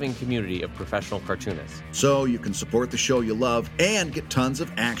thriving community of professional cartoonists. So you can support the show you love and get tons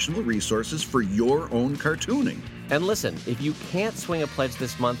of actionable resources for your own cartooning. And listen, if you can't swing a pledge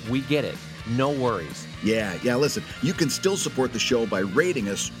this month, we get it. No worries. Yeah, listen, you can still support the show by rating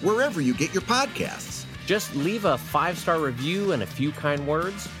us wherever you get your podcasts. Just leave a 5-star review and a few kind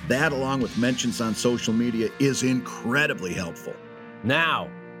words. That, along with mentions on social media, is incredibly helpful. Now,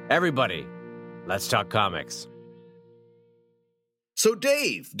 everybody, let's talk comics. So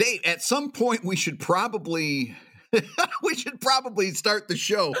Dave, at some point we should probably start the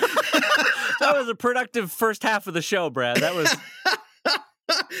show. That was a productive first half of the show, Brad. That was...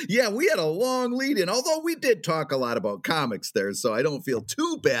 Yeah, we had a long lead in, although we did talk a lot about comics there, so I don't feel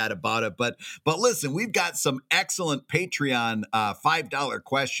too bad about it. But listen, we've got some excellent Patreon $5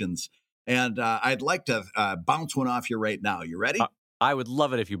 questions, and I'd like to bounce one off you right now. You ready? I would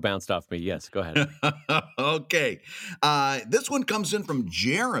love it if you bounced off me. Yes, go ahead. Okay. This one comes in from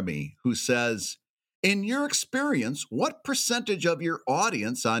Jeremy, who says, in your experience, what percentage of your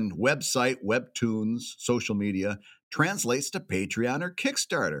audience on website, webtoons, social media translates to Patreon or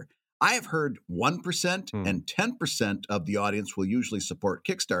Kickstarter? I have heard 1% and 10% of the audience will usually support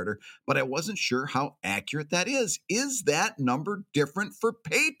Kickstarter, but I wasn't sure how accurate that is. Is that number different for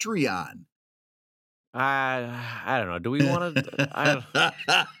Patreon? I don't know. Do we want to? I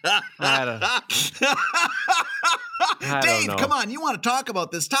don't Dave, know. come on. You want to talk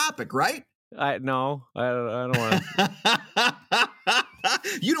about this topic, right? I don't want to.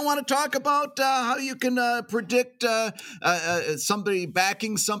 You don't want to talk about how you can predict somebody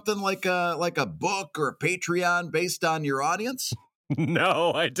backing something like a book or a Patreon based on your audience?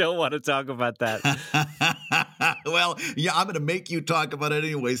 No, I don't want to talk about that. Well, yeah, I'm going to make you talk about it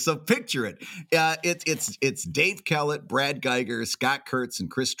anyway. So picture it. It's Dave Kellett, Brad Geiger, Scott Kurtz, and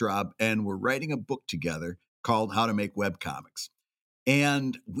Chris Straub, and we're writing a book together called How to Make Webcomics.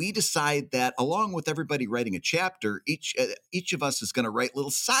 And we decide that along with everybody writing a chapter, each of us is going to write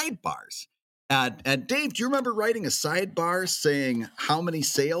little sidebars. And Dave, do you remember writing a sidebar saying how many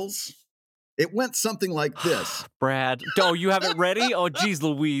sales? It went something like this. Brad, you have it ready? Oh, geez,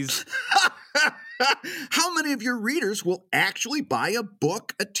 Louise. How many of your readers will actually buy a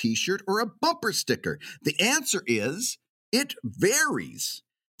book, a t-shirt, or a bumper sticker? The answer is It varies.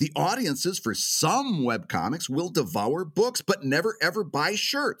 The audiences for some webcomics will devour books but never ever buy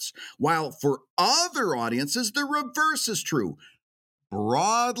shirts, while for other audiences, the reverse is true.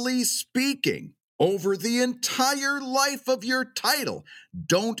 Broadly speaking, over the entire life of your title,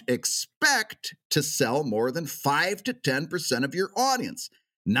 don't expect to sell more than 5 to 10% of your audience.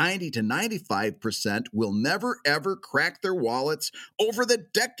 90 to 95% will never ever crack their wallets over the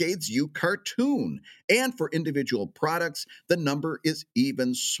decades you cartoon. And for individual products, the number is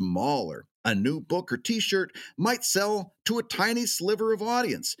even smaller. A new book or t-shirt might sell to a tiny sliver of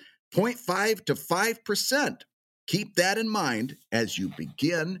audience, 0.5 to 5%. Keep that in mind as you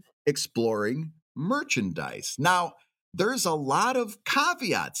begin exploring merchandise. Now, there's a lot of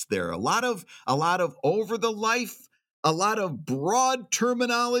caveats there, a lot of over the life, a lot of broad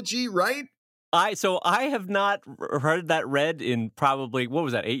terminology, right? So I have not heard that read in probably, what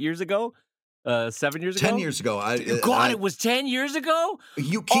was that, 8 years ago? 7 years ago? 10 years ago. It was 10 years ago?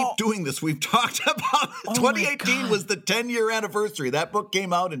 You keep doing this. We've talked about 2018 was the 10-year anniversary. That book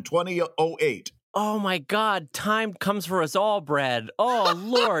came out in 2008. Oh my God, time comes for us all, Brad. Oh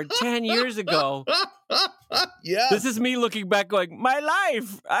Lord, 10 years ago. Yeah. This is me looking back going, my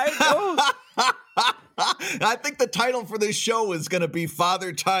life. I think the title for this show is going to be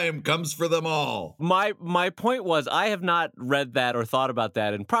Father Time Comes for Them All. My point was, I have not read that or thought about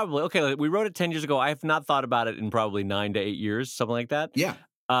that in probably, okay, we wrote it 10 years ago. I have not thought about it in probably 9 to 8 years, something like that. Yeah.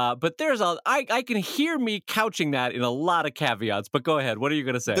 But I can hear me couching that in a lot of caveats, but go ahead. What are you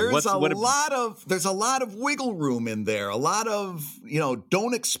going to say? There's a lot of wiggle room in there. A lot of,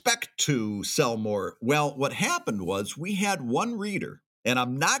 don't expect to sell more. Well, what happened was we had one reader, and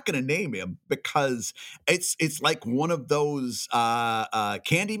I'm not going to name him because it's like one of those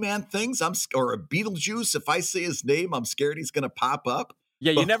Candyman things. Or a Beetlejuice. If I say his name, I'm scared he's going to pop up.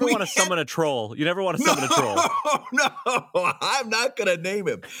 Yeah, you never want to summon a troll. You never want to summon a troll. No, I'm not going to name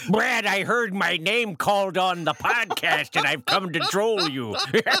him. Brad, I heard my name called on the podcast, and I've come to troll you. Oh,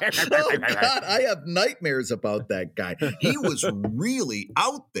 God, I have nightmares about that guy. He was really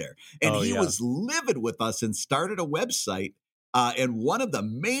out there, and he was livid with us and started a website. And one of the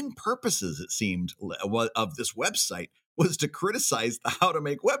main purposes, it seemed, of this website was to criticize the How to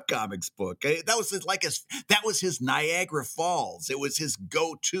Make Webcomics book. That was his Niagara Falls. It was his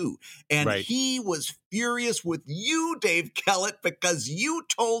go-to. And He was furious with you, Dave Kellett, because you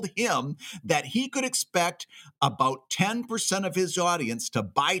told him that he could expect about 10% of his audience to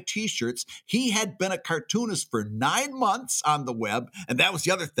buy t-shirts. He had been a cartoonist for 9 months on the web. And that was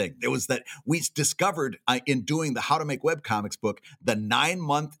the other thing. It was that we discovered in doing the How to Make Webcomics book, the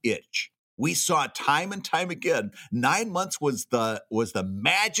 9-month itch. We saw time and time again, 9 months was the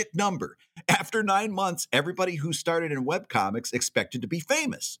magic number. After 9 months, everybody who started in webcomics expected to be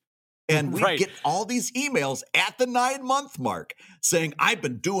famous. And we get all these emails at the 9-month mark saying, I've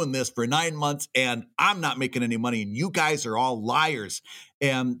been doing this for 9 months and I'm not making any money and you guys are all liars.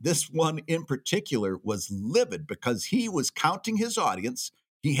 And this one in particular was livid because he was counting his audience.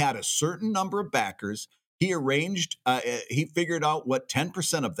 He had a certain number of backers. He he figured out what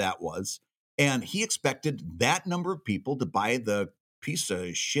 10% of that was. And he expected that number of people to buy the piece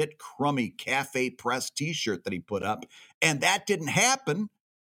of shit, crummy Cafe Press t-shirt that he put up. And that didn't happen.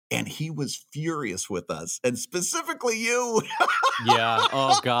 And he was furious with us. And specifically you. Yeah.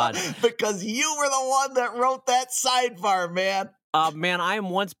 Oh, God. Because you were the one that wrote that sidebar, man. Man, I am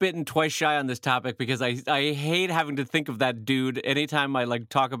once bitten, twice shy on this topic because I hate having to think of that dude anytime I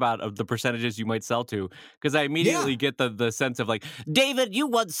talk about the percentages you might sell to, because I immediately get the sense of David, you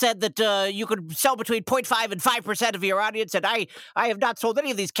once said that you could sell between 0.5 and 5% of your audience, and I have not sold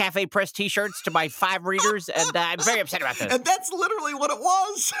any of these Cafe Press t-shirts to my 5 readers, and I'm very upset about this. And that's literally what it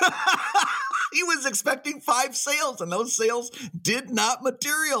was. He was expecting 5 sales, and those sales did not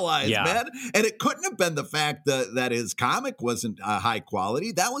materialize, man. And it couldn't have been the fact that his comic wasn't high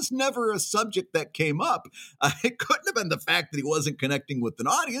quality. That was never a subject that came up. It couldn't have been the fact that he wasn't connecting with an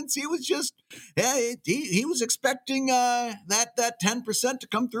audience. He was just, he was expecting that 10% to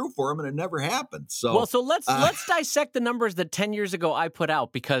come through for him, and it never happened. So let's dissect the numbers that 10 years ago I put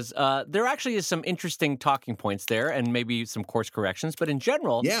out, because there actually is some interesting talking points there and maybe some course corrections. But in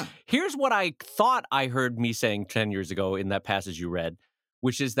general, here's what I thought I heard me saying 10 years ago in that passage you read,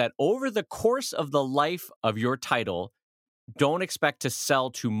 which is that over the course of the life of your title, don't expect to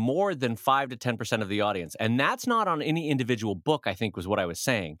sell to more than 5 to 10% of the audience. And that's not on any individual book, I think was what I was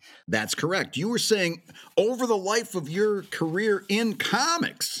saying. That's correct. You were saying over the life of your career in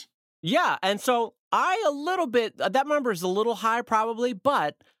comics. Yeah. And so that number is a little high probably,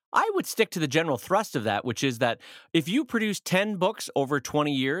 but I would stick to the general thrust of that, which is that if you produce 10 books over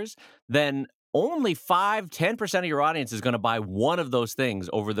 20 years, then only 5-10% of your audience is going to buy one of those things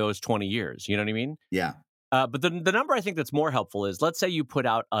over those 20 years. You know what I mean? Yeah. But the number I think that's more helpful is, let's say you put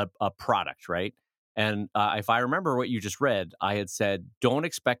out a product, right? And if I remember what you just read, I had said, don't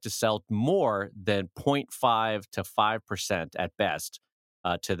expect to sell more than 0.5 to 5% at best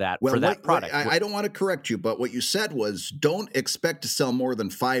to that Well, for that product. I don't want to correct you, but what you said was don't expect to sell more than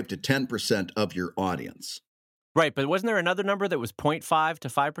 5 to 10% of your audience. Right, but wasn't there another number that was 0.5 to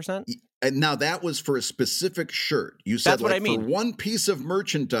 5%? And now that was for a specific shirt. You said, That's what I mean. For one piece of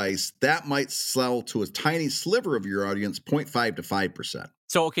merchandise, that might sell to a tiny sliver of your audience, 0.5 to 5%.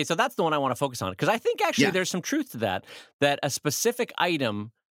 So, okay, so that's the one I want to focus on, because I think actually there's some truth to that a specific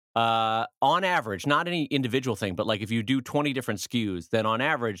item, on average, not any individual thing, but like if you do 20 different SKUs, then on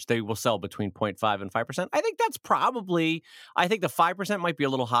average, they will sell between 0.5 and 5%. I think that's probably, I think the 5% might be a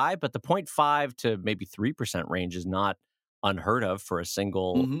little high, but the 0.5 to maybe 3% range is not unheard of for a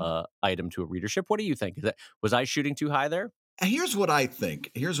single item to a readership. What do you think? Was I shooting too high there? Here's what I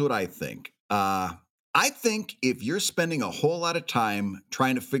think. I think if you're spending a whole lot of time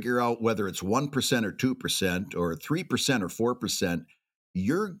trying to figure out whether it's 1% or 2% or 3% or 4%,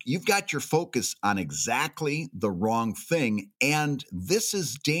 you've got your focus on exactly the wrong thing. And this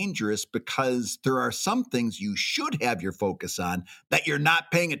is dangerous because there are some things you should have your focus on that you're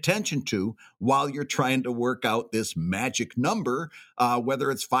not paying attention to while you're trying to work out this magic number,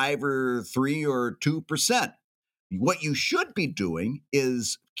 whether it's 5 or 3 or 2%. What you should be doing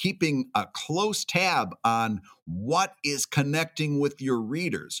is keeping a close tab on what is connecting with your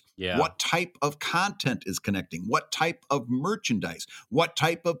readers. Yeah. What type of content is connecting? What type of merchandise? What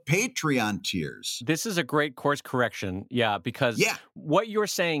type of Patreon tiers? This is a great course correction. Yeah, because what you're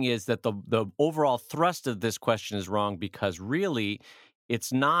saying is that the overall thrust of this question is wrong, because really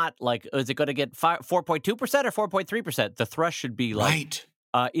it's not like, is it going to get 4.2% or 4.3%? The thrust should be like, right.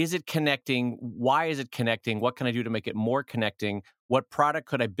 Is it connecting? Why is it connecting? What can I do to make it more connecting? What product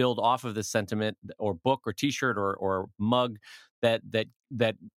could I build off of this sentiment, or book or T-shirt or mug that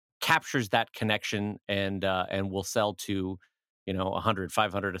captures that connection and will sell to 100,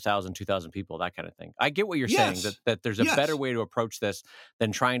 500, 1,000, 2,000 people, that kind of thing. I get what you're saying, that there's a better way to approach this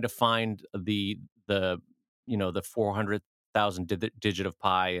than trying to find the 400,000 digit of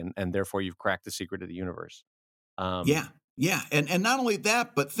pi, and therefore you've cracked the secret of the universe. Yeah. And not only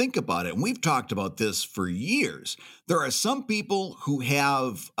that, but think about it. And we've talked about this for years. There are some people who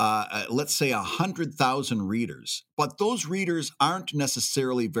have, let's say, 100,000 readers, but those readers aren't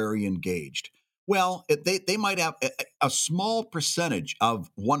necessarily very engaged. Well, they might have a small percentage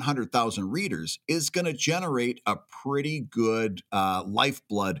of 100,000 readers is going to generate a pretty good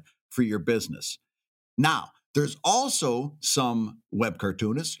lifeblood for your business. Now, there's also some web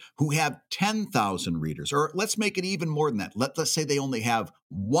cartoonists who have 10,000 readers, or let's make it even more than that. Let's say they only have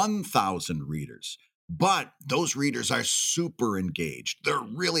 1,000 readers, but those readers are super engaged. They're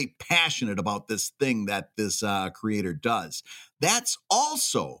really passionate about this thing that this creator does. That's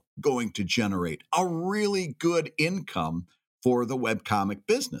also going to generate a really good income for the webcomic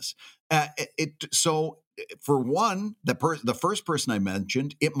business. So for one, the first person I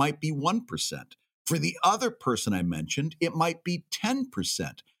mentioned, it might be 1%. For the other person I mentioned, it might be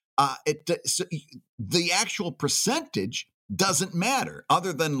 10%. So the actual percentage doesn't matter,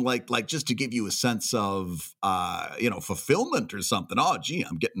 other than like just to give you a sense of fulfillment or something. Oh, gee,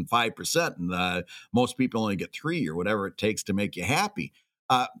 I'm getting 5%, and most people only get 3 or whatever it takes to make you happy.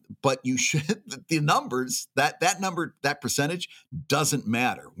 But you should, the numbers, that number, that percentage doesn't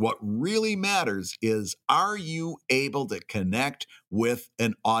matter. What really matters is, are you able to connect with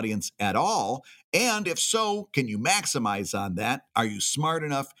an audience at all? And if so, can you maximize on that? Are you smart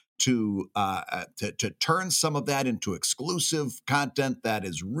enough to turn some of that into exclusive content that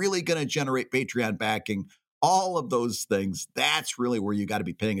is really going to generate Patreon backing? All of those things, that's really where you got to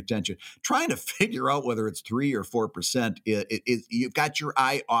be paying attention. Trying to figure out whether it's 3 or 4%, you've got your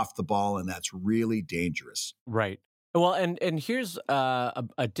eye off the ball, and that's really dangerous. Right. Well, and here's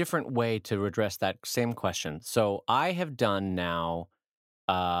a different way to address that same question. So I have done now,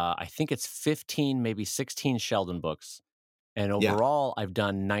 I think it's 15, maybe 16 Sheldon books. And overall, I've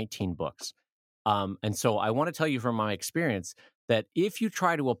done 19 books. And so I want to tell you from my experience that if you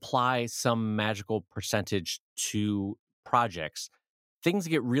try to apply some magical percentage to projects, things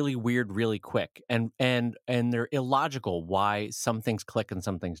get really weird really quick, and they're illogical why some things click and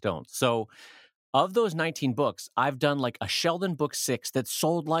some things don't. So of those 19 books, I've done like a Sheldon book 6 that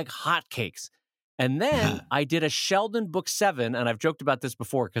sold like hotcakes. And then I did a Sheldon book 7, and I've joked about this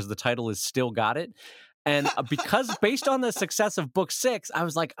before because the title is Still Got It. And because based on the success of book 6, I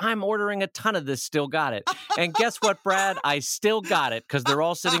was like, I'm ordering a ton of this, Still Got It. And guess what, Brad? I still got it because they're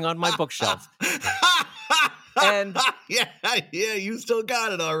all sitting on my bookshelf. And yeah, you still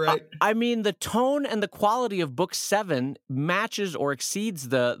got it, all right. I mean, the tone and the quality of book 7 matches or exceeds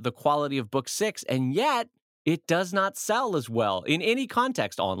the quality of book 6, and yet it does not sell as well in any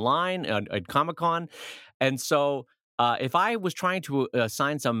context, online, at Comic-Con. And so if I was trying to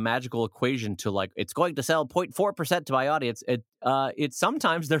assign some magical equation to, like, it's going to sell 0.4% to my audience, it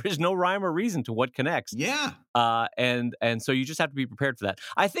sometimes there is no rhyme or reason to what connects. Yeah. And so you just have to be prepared for that.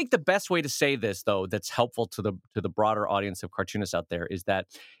 I think the best way to say this, though, that's helpful to the broader audience of cartoonists out there, is that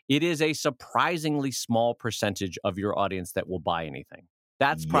it is a surprisingly small percentage of your audience that will buy anything.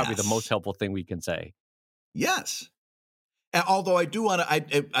 That's probably the most helpful thing we can say. Yes. Although I do want to,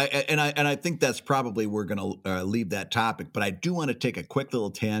 I think that's probably we're going to leave that topic, but I do want to take a quick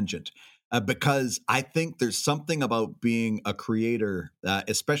little tangent because I think there's something about being a creator,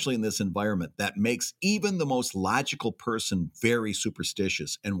 especially in this environment, that makes even the most logical person very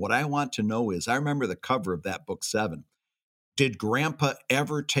superstitious. And what I want to know is, I remember the cover of that book 7. Did Grandpa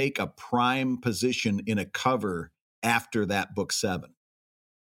ever take a prime position in a cover after that book 7?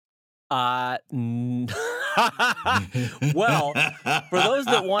 Well, for those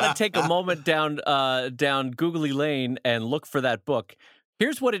that want to take a moment down googly lane and look for that book,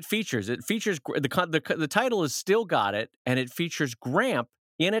 here's what it features. It features the title is Still Got It, and it features Gramp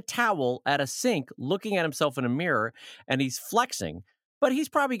in a towel at a sink looking at himself in a mirror, and he's flexing. But he's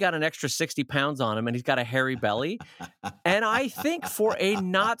probably got an extra 60 pounds on him, and he's got a hairy belly. And I think for a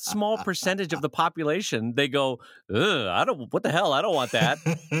not small percentage of the population, they go, what the hell? I don't want that.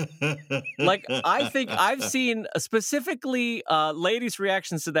 Like, I think I've seen specifically ladies'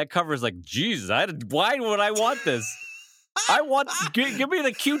 reactions to that cover is like, Jesus, why would I want this? Give me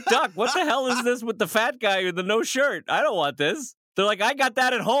the cute duck. What the hell is this with the fat guy with the no shirt? I don't want this. They're like, I got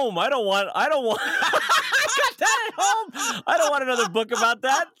that at home. I don't want I got that at home. I don't want another book about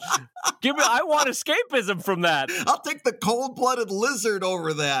that. I want escapism from that. I'll take the cold-blooded lizard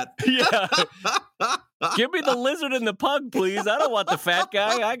over that. Yeah. Give me the lizard and the pug, please. I don't want the fat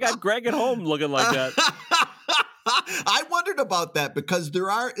guy. I got Greg at home looking like that. I wondered about that because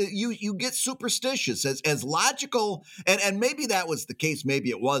there are you get superstitious as logical, and maybe that was the case, maybe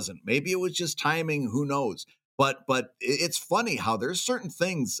it wasn't. Maybe it was just timing, who knows. But it's funny how there's certain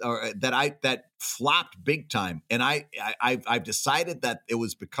things that flopped big time, and I've decided that it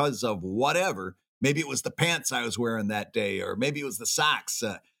was because of whatever. Maybe it was the pants I was wearing that day, or maybe it was the socks.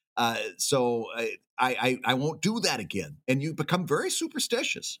 So I won't do that again. And you become very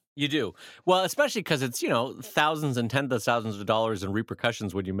superstitious. You do. Well, especially because it's thousands and tens of thousands of dollars in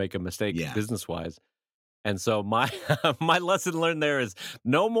repercussions when you make a mistake business wise. And so my lesson learned there is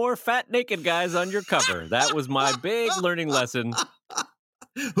no more fat naked guys on your cover. That was my big learning lesson.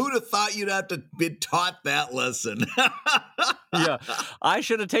 Who'd have thought you'd have to be taught that lesson? Yeah, I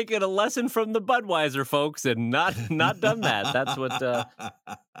should have taken a lesson from the Budweiser folks and not done that. That's what.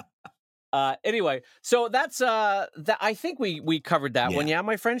 Anyway, so that's that. I think we covered that one. Yeah,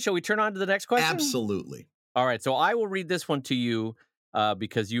 my friend. Shall we turn on to the next question? Absolutely. All right. So I will read this one to you.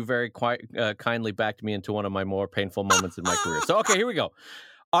 Because you very kindly backed me into one of my more painful moments in my career. So, okay, here we go.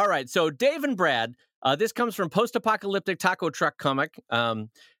 All right, so Dave and Brad, this comes from Post-Apocalyptic Taco Truck Comic. All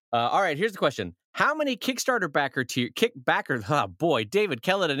right, here's the question. How many Kickstarter David,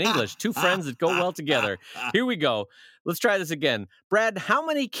 Kellett in English, two friends that go well together. Here we go. Let's try this again. Brad, how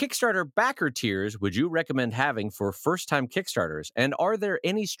many Kickstarter backer tiers would you recommend having for first-time Kickstarters? And are there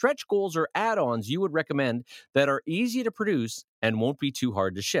any stretch goals or add-ons you would recommend that are easy to produce and won't be too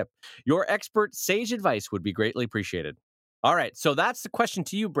hard to ship? Your expert sage advice would be greatly appreciated. All right, so that's the question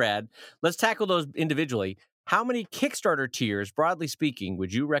to you, Brad. Let's tackle those individually. How many Kickstarter tiers, broadly speaking,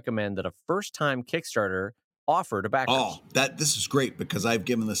 would you recommend that a first-time Kickstarter offer to backers? Oh, this is great because I've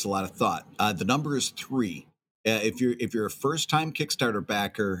given this a lot of thought. The number is 3. If you're a first-time Kickstarter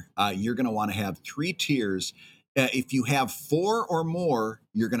backer, you're going to want to have 3 tiers. If you have 4 or more,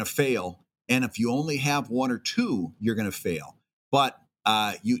 you're going to fail, and if you only have 1 or 2, you're going to fail. But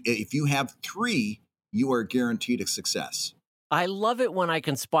if you have 3, you are guaranteed a success. I love it when I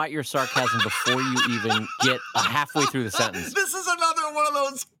can spot your sarcasm before you even get halfway through the sentence. This is another one of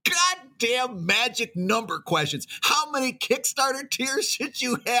those goddamn magic number questions. How many Kickstarter tiers should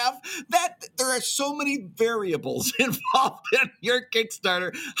you have? There are so many variables involved in your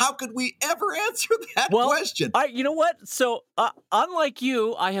Kickstarter. How could we ever answer that question? You know what? So, unlike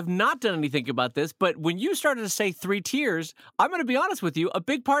you, I have not done anything about this, but when you started to say 3 tiers, I'm going to be honest with you, a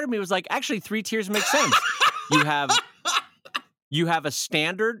big part of me was like, actually, 3 tiers makes sense. You have You have a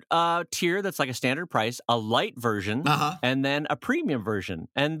standard tier that's like a standard price, a light version, and then a premium version.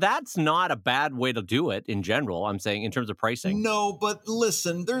 And that's not a bad way to do it in general, I'm saying, in terms of pricing. No, but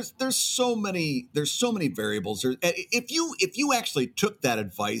listen, there's so many variables. If you actually took that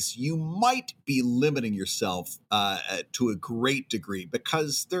advice, you might be limiting yourself to a great degree,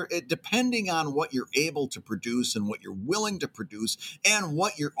 because depending on what you're able to produce and what you're willing to produce and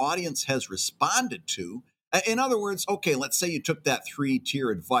what your audience has responded to. In other words, okay, let's say you took that 3-tier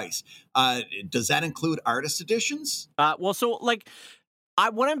advice. Does that include artist editions? Well, so like,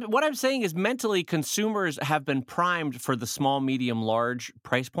 what I'm saying is mentally, consumers have been primed for the small, medium, large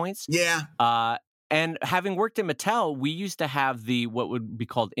price points. Yeah. And having worked at Mattel, we used to have what would be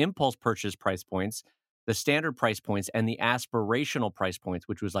called impulse purchase price points, the standard price points, and the aspirational price points,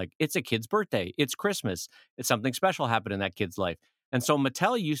 which was like, it's a kid's birthday, it's Christmas, it's something special happened in that kid's life. And so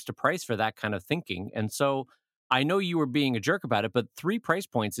Mattel used to price for that kind of thinking. And so I know you were being a jerk about it, but 3 price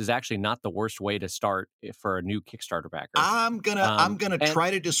points is actually not the worst way to start for a new Kickstarter backer. I'm gonna try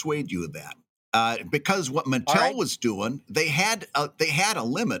to dissuade you of that. Because what Mattel was doing, they had a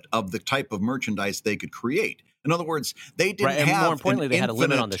limit of the type of merchandise they could create. In other words, they didn't have. And more importantly, they had a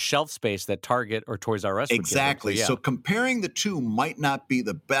limit on the shelf space that Target or Toys R Us would exactly. Give them. So comparing the two might not be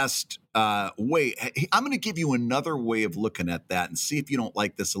the best way. I'm going to give you another way of looking at that and see if you don't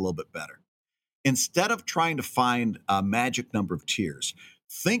like this a little bit better. Instead of trying to find a magic number of tiers,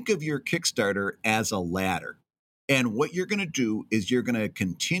 think of your Kickstarter as a ladder. And what you're going to do is you're going to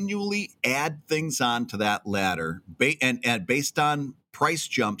continually add things onto that ladder and based on price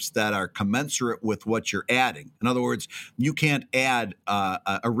jumps that are commensurate with what you're adding. In other words, you can't add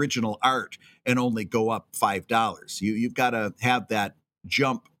original art and only go up $5. You've got to have that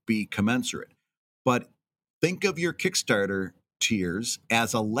jump be commensurate. But think of your Kickstarter tiers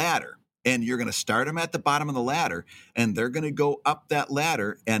as a ladder. And you're going to start them at the bottom of the ladder, and they're going to go up that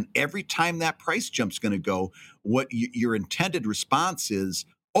ladder. And every time that price jump's going to go, what your intended response is,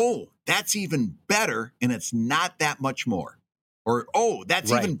 oh, that's even better, and it's not that much more. Or, oh,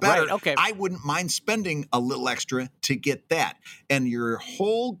 that's even better. Right, okay. I wouldn't mind spending a little extra to get that. And your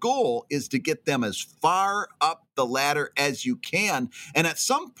whole goal is to get them as far up the ladder as you can. And at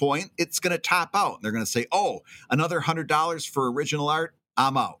some point, it's going to top out. And they're going to say, oh, another $100 for original art,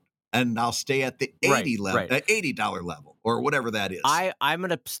 I'm out. And I'll stay at the $80 level, or whatever that is. I'm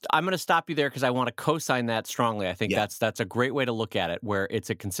gonna stop you there because I want to co-sign that strongly. I think that's a great way to look at it, where it's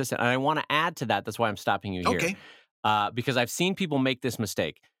a consistent. And I want to add to that. That's why I'm stopping you here. Okay. Because I've seen people make this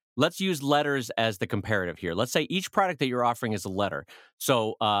mistake. Let's use letters as the comparative here. Let's say each product that you're offering is a letter.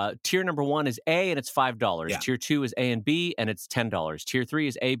 So tier number 1 is A, and it's $5. Yeah. Tier 2 is A and B, and it's $10. Tier 3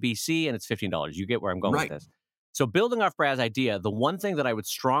 is A, B, C, and it's $15. You get where I'm going with this. So building off Brad's idea, the one thing that I would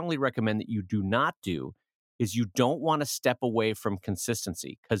strongly recommend that you do not do is you don't want to step away from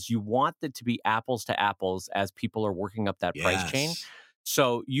consistency, because you want it to be apples to apples as people are working up that price chain.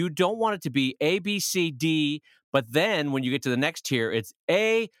 So you don't want it to be A, B, C, D, but then when you get to the next tier, it's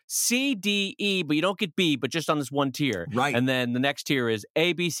A, C, D, E, but you don't get B, but just on this one tier. Right. And then the next tier is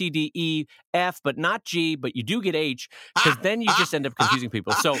A, B, C, D, E, F, but not G, but you do get H, because then you just end up confusing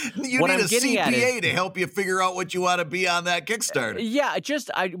people. So you what need I'm getting a CPA at is, to help you figure out what you want to be on that Kickstarter. Yeah,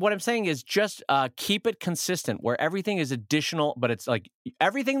 what I'm saying is just keep it consistent, where everything is additional, but it's like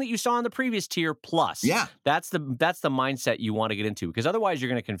everything that you saw in the previous tier plus. Yeah. That's the mindset you want to get into, because otherwise you're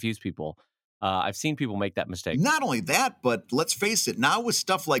going to confuse people. I've seen people make that mistake. Not only that, but let's face it, now with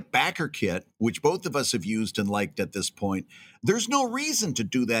stuff like BackerKit, which both of us have used and liked at this point, there's no reason to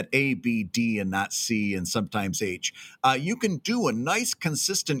do that A, B, D, and not C, and sometimes H. You can do a nice,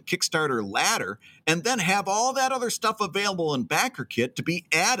 consistent Kickstarter ladder and then have all that other stuff available in BackerKit to be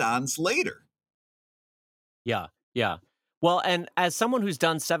add-ons later. Yeah. Well, and as someone who's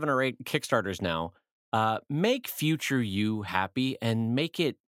done 7 or 8 Kickstarters now, make future you happy and make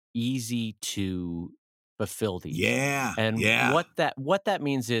it easy to fulfill these. What that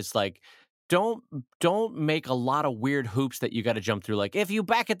means is, like, don't make a lot of weird hoops that you got to jump through. Like, if you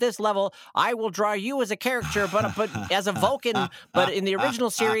back at this level, I will draw you as a character, but as a Vulcan, but in the original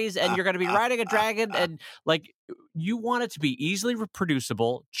series, and you're going to be riding a dragon, and like, you want it to be easily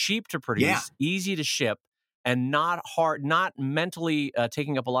reproducible, cheap to produce, easy to ship, and not hard, not mentally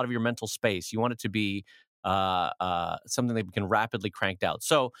taking up a lot of your mental space. You want it to be something that can rapidly cranked out.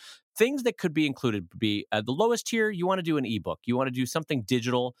 So things that could be included would be the lowest tier. You want to do an ebook. You want to do something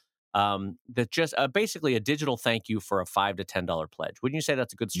digital that just basically a digital thank you for a $5 to $10 pledge. Wouldn't you say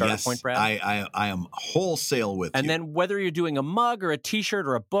that's a good starting point, Brad? I am wholesale with you. And then whether you're doing a mug or a T-shirt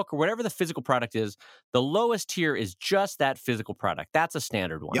or a book or whatever the physical product is, the lowest tier is just that physical product. That's a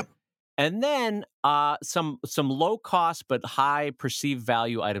standard one. Yep. And then some low cost but high perceived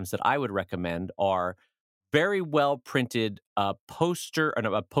value items that I would recommend are very well printed postcard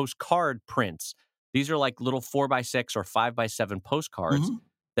prints. These are like little 4x6 or 5x7 postcards Mhm.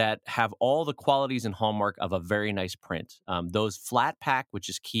 that have all the qualities and hallmark of a very nice print. Those flat pack, which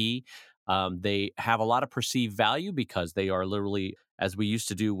is key. They have a lot of perceived value because they are literally, as we used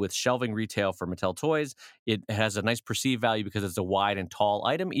to do with shelving retail for Mattel toys, it has a nice perceived value because it's a wide and tall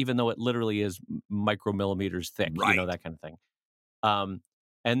item, even though it literally is micromillimeters thick, Right. that kind of thing. Um,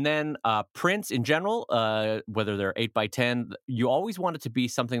 and then prints in general, whether they're 8x10, you always want it to be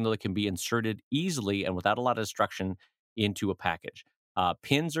something that can be inserted easily and without a lot of destruction into a package.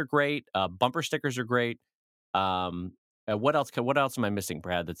 Pins are great. Bumper stickers are great. What else? What else am I missing,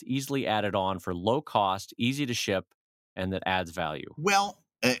 Brad? That's easily added on for low cost, easy to ship, and that adds value. Well,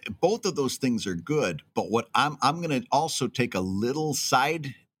 both of those things are good, but what I'm going to also take a little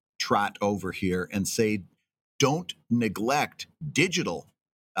side trot over here and say, don't neglect digital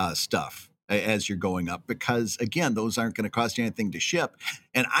stuff as you're going up, because again, those aren't going to cost you anything to ship.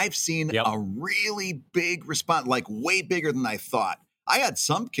 And I've seen Yep. a really big response, like way bigger than I thought. I had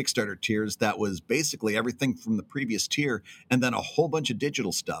some Kickstarter tiers that was basically everything from the previous tier and then a whole bunch of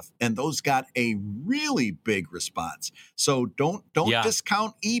digital stuff. And those got a really big response. So don't Yeah.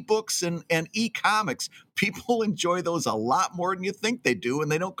 discount ebooks and e-comics. People enjoy those a lot more than you think they do,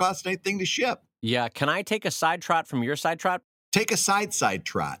 and they don't cost anything to ship. Yeah. Can I take a side trot from your side trot? Take a side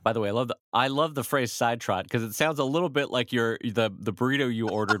trot. By the way, I love the phrase side trot because it sounds a little bit like the burrito you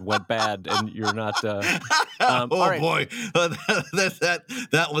ordered went bad and you're not. Oh all right. boy,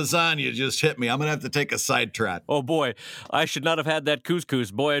 that lasagna just hit me. I'm gonna have to take a side trot. Oh boy, I should not have had that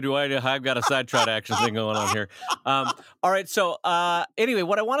couscous. Boy, I've got a side trot action thing going on here. All right, so anyway,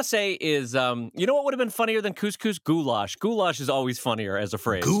 what I want to say is, you know what would have been funnier than couscous? Goulash. Goulash is always funnier as a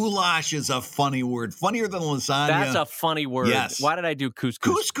phrase. Goulash is a funny word, funnier than lasagna. That's a funny word. Yes. Why did I do couscous?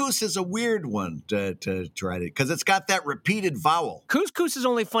 Couscous is a weird one to try to, because it's got that repeated vowel. Couscous is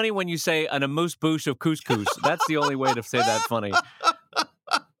only funny when you say an amuse bouche of couscous. That's the only way to say that funny.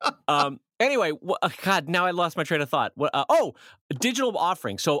 Anyway, God, now I lost my train of thought. Digital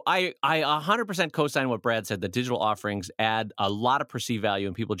offerings. So I 100% co-sign what Brad said, that digital offerings add a lot of perceived value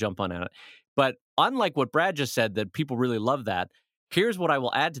and people jump on it. But unlike what Brad just said, that people really love that, here's what I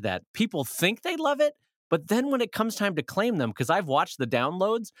will add to that. People think they love it, but then when it comes time to claim them, because I've watched the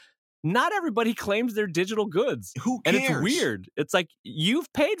downloads, not everybody claims their digital goods. Who cares? And it's weird. It's like,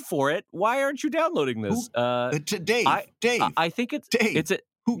 you've paid for it. Why aren't you downloading this? Dave, I think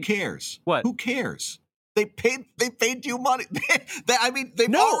who cares? What? Who cares? They paid you money. They've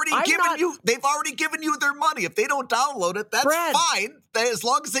No, They've already given you their money. If they don't download it, that's Brad, fine. As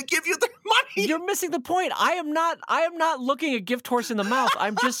long as they give you their money. You're missing the point. I am not looking a gift horse in the mouth.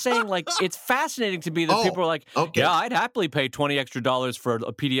 I'm just saying, like, it's fascinating to me that people are like, okay. Yeah, I'd happily pay $20 extra for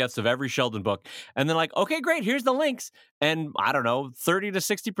PDFs of every Sheldon book. And then like, okay, great, here's the links. And I don't know, 30 to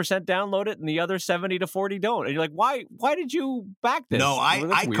 60% download it and the other 70 to 40 don't. And you're like, why did you back this? No,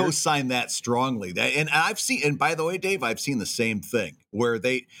 I weird. co-sign that strongly. And I've seen, and by the way, Dave, I've seen the same thing where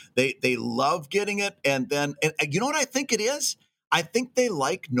they love getting it. And you know what I think it is? I think they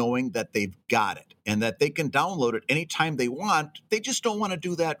like knowing that they've got it and that they can download it anytime they want. They just don't want to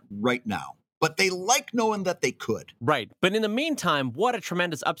do that right now. But they like knowing that they could. Right. But in the meantime, what a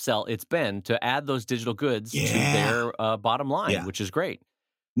tremendous upsell it's been to add those digital goods to their bottom line, which is great.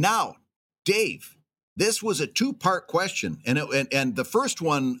 Now, Dave, this was a two-part question. And the first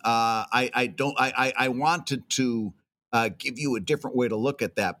one, I wanted to give you a different way to look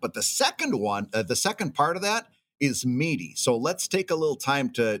at that. But the second one, the second part of that is meaty. So let's take a little time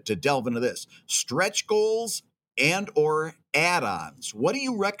to delve into this. Stretch goals and or add-ons. What do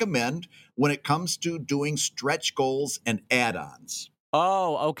you recommend when it comes to doing stretch goals and add-ons?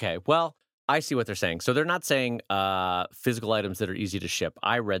 Oh, okay. Well, I see what they're saying. So they're not saying physical items that are easy to ship.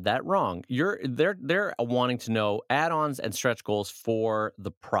 I read that wrong. They're wanting to know add-ons and stretch goals for the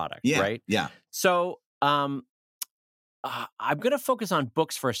product, right? Yeah. So I'm going to focus on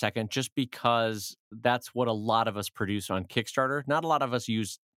books for a second, just because that's what a lot of us produce on Kickstarter. Not a lot of us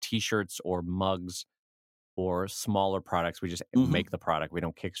use T-shirts or mugs or smaller products. We just make the product. We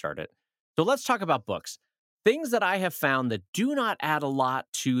don't Kickstart it. So let's talk about books. Things that I have found that do not add a lot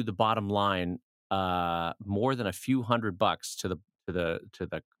to the bottom line, more than a few $100 to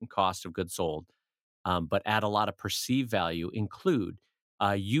the cost of goods sold, but add a lot of perceived value, include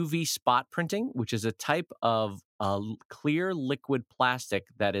UV spot printing, which is a type of clear liquid plastic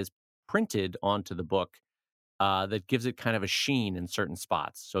that is printed onto the book that gives it kind of a sheen in certain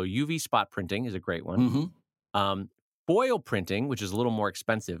spots. So UV spot printing is a great one. foil printing, which is a little more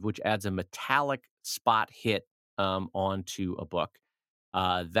expensive, which adds a metallic spot hit onto a book.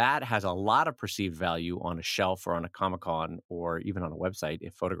 That has a lot of perceived value on a shelf or on a Comic-Con or even on a website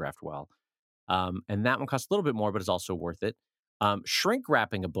if photographed well. And that one costs a little bit more, but is also worth it. Shrink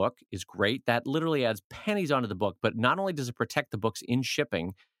wrapping a book is great. That literally adds pennies onto the book, but not only does it protect the books in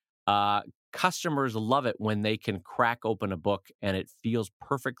shipping, customers love it when they can crack open a book and it feels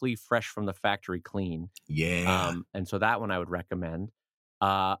perfectly fresh from the factory clean. Yeah. And so that one I would recommend.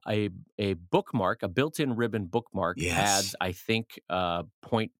 A bookmark, a built-in ribbon bookmark adds, I think,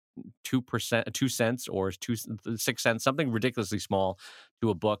 0.2%, 2 cents or 6 cents, something ridiculously small to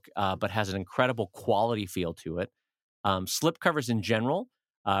a book, but has an incredible quality feel to it. Slip covers in general,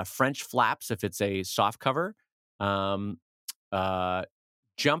 French flaps if it's a soft cover.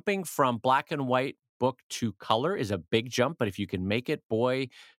 Jumping from black and white book to color is a big jump, but if you can make it, boy,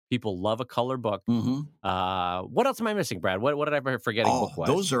 people love a color book. What else am I missing, Brad? What did I forgetting book-wise?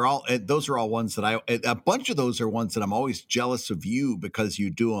 Those are all ones that a bunch of those are ones that I'm always jealous of you because you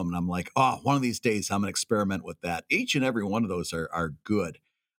do them. And I'm like, one of these days I'm going to experiment with that. Each and every one of those are good.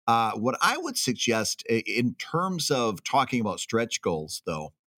 What I would suggest in terms of talking about stretch goals,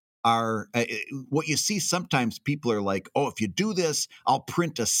 though, are what you see sometimes people are like, if you do this, I'll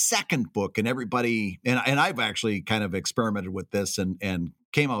print a second book, and everybody, and I've actually kind of experimented with this and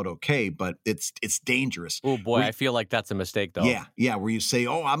came out okay, but it's dangerous. Oh boy, I feel like that's a mistake though. Yeah, where you say,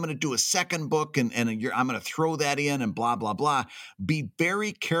 I'm going to do a second book and I'm going to throw that in and blah, blah, blah. Be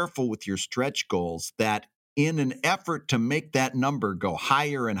very careful with your stretch goals that in an effort to make that number go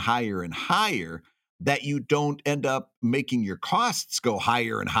higher and higher and higher, that you don't end up making your costs go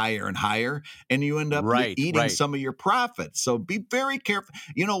higher and higher and higher, and you end up eating some of your profits. So be very careful.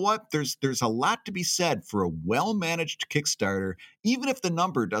 You know what? There's a lot to be said for a well-managed Kickstarter, even if the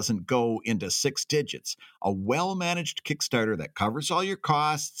number doesn't go into 6 digits. A well-managed Kickstarter that covers all your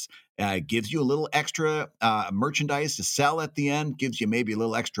costs, gives you a little extra merchandise to sell at the end, gives you maybe a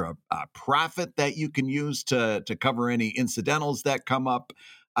little extra profit that you can use to cover any incidentals that come up.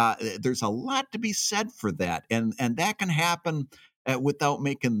 There's a lot to be said for that, and that can happen without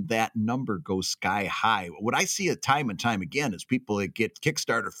making that number go sky high. What I see time and time again is people that get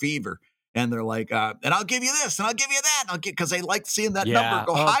Kickstarter fever, and they're like, and I'll give you this, and I'll give you that, and because they like seeing that number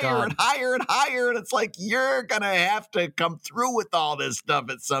go higher and higher and higher, and it's like, you're going to have to come through with all this stuff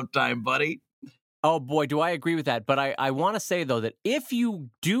at some time, buddy. Oh, boy, do I agree with that. But I want to say, though, that if you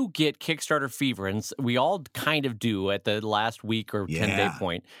do get Kickstarter fever, and we all kind of do at the last week or 10-day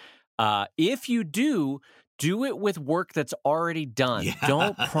point, if you do it with work that's already done. Yes.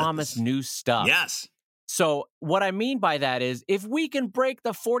 Don't promise new stuff. Yes. So what I mean by that is if we can break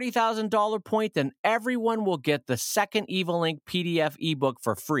the $40,000 point, then everyone will get the second Evil Ink PDF ebook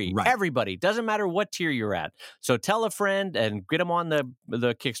for free. Right. Everybody. Doesn't matter what tier you're at. So tell a friend and get them on the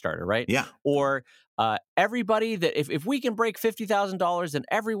Kickstarter, right? Yeah. Or everybody that if we can break $50,000, then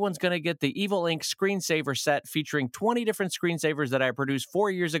everyone's going to get the Evil Ink screensaver set featuring 20 different screensavers that I produced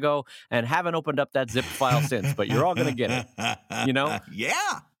 4 years ago and haven't opened up that zip file since, but you're all going to get it. You know?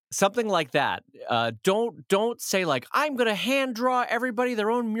 Yeah. Something like that. Don't say like, I'm going to hand draw everybody their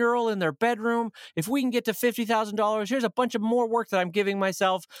own mural in their bedroom. If we can get to $50,000, here's a bunch of more work that I'm giving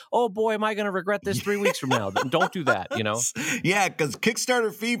myself. Oh boy, am I going to regret this 3 weeks from now? Don't do that, you know? Yeah, because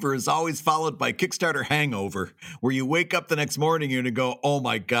Kickstarter fever is always followed by Kickstarter hangover, where you wake up the next morning and you go, oh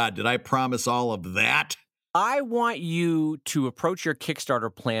my God, did I promise all of that? I want you to approach your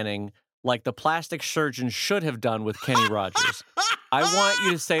Kickstarter planning like the plastic surgeon should have done with Kenny Rogers. I want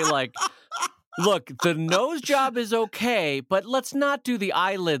you to say like, look, the nose job is okay, but let's not do the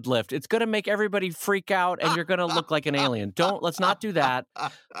eyelid lift. It's going to make everybody freak out and you're going to look like an alien. Let's not do that.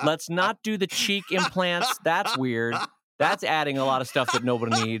 Let's not do the cheek implants. That's weird. That's adding a lot of stuff that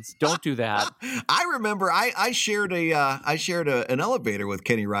nobody needs. Don't do that. I remember I shared an elevator with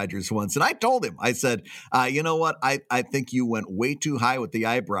Kenny Rogers once, and I told him, I said, you know what? I think you went way too high with the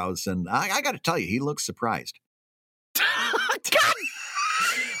eyebrows, and I got to tell you, he looks surprised.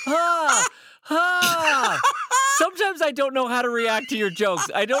 Sometimes I don't know how to react to your jokes.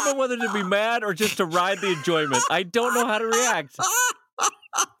 I don't know whether to be mad or just to ride the enjoyment. I don't know how to react.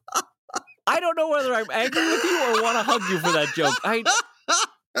 I don't know whether I'm angry with you or want to hug you for that joke.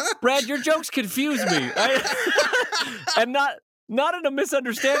 Brad, your jokes confuse me. And not in a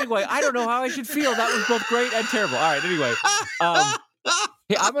misunderstanding way. I don't know how I should feel. That was both great and terrible. All right, anyway.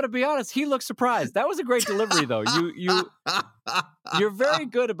 Hey, I'm going to be honest. He looked surprised. That was a great delivery, though. You're very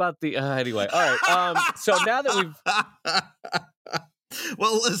good about the... anyway, all right. So now that we've...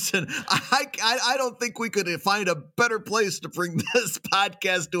 Well, listen, I don't think we could find a better place to bring this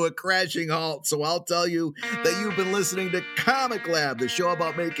podcast to a crashing halt. So I'll tell you that you've been listening to Comic Lab, the show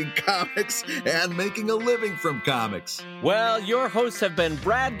about making comics and making a living from comics. Well, your hosts have been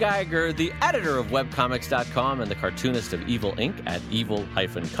Brad Geiger, the editor of webcomics.com and the cartoonist of Evil Inc. at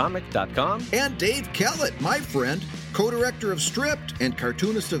evil-comic.com. And Dave Kellett, my friend, co-director of Stripped and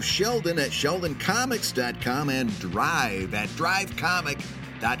cartoonist of Sheldon at sheldoncomics.com and Drive at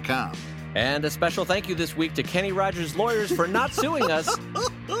drivecomic.com. And a special thank you this week to Kenny Rogers Lawyers for not suing us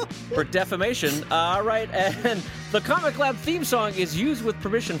for defamation. All right, and the Comic Lab theme song is used with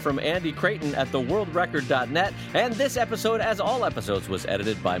permission from Andy Creighton at theworldrecord.net. And this episode, as all episodes, was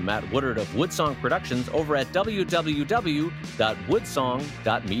edited by Matt Woodard of Woodsong Productions over at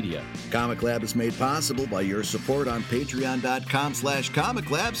www.woodsong.media. Comic Lab is made possible by your support on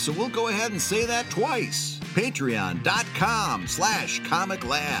patreon.com/Comic Lab, so we'll go ahead and say that twice. Patreon.com/Comic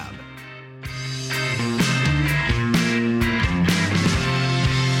Lab.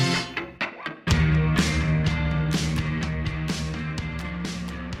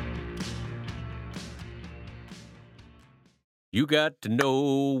 You got to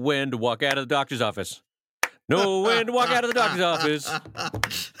know when to walk out of the doctor's office. Know when to walk out of the doctor's office.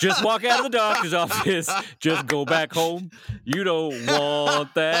 Just walk out of the doctor's office. Just go back home. You don't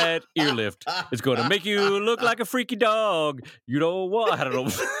want that ear lift. It's going to make you look like a freaky dog. You don't want... I don't know.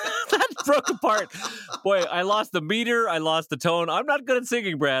 That broke apart. Boy, I lost the meter. I lost the tone. I'm not good at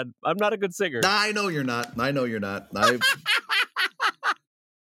singing, Brad. I'm not a good singer. I know you're not.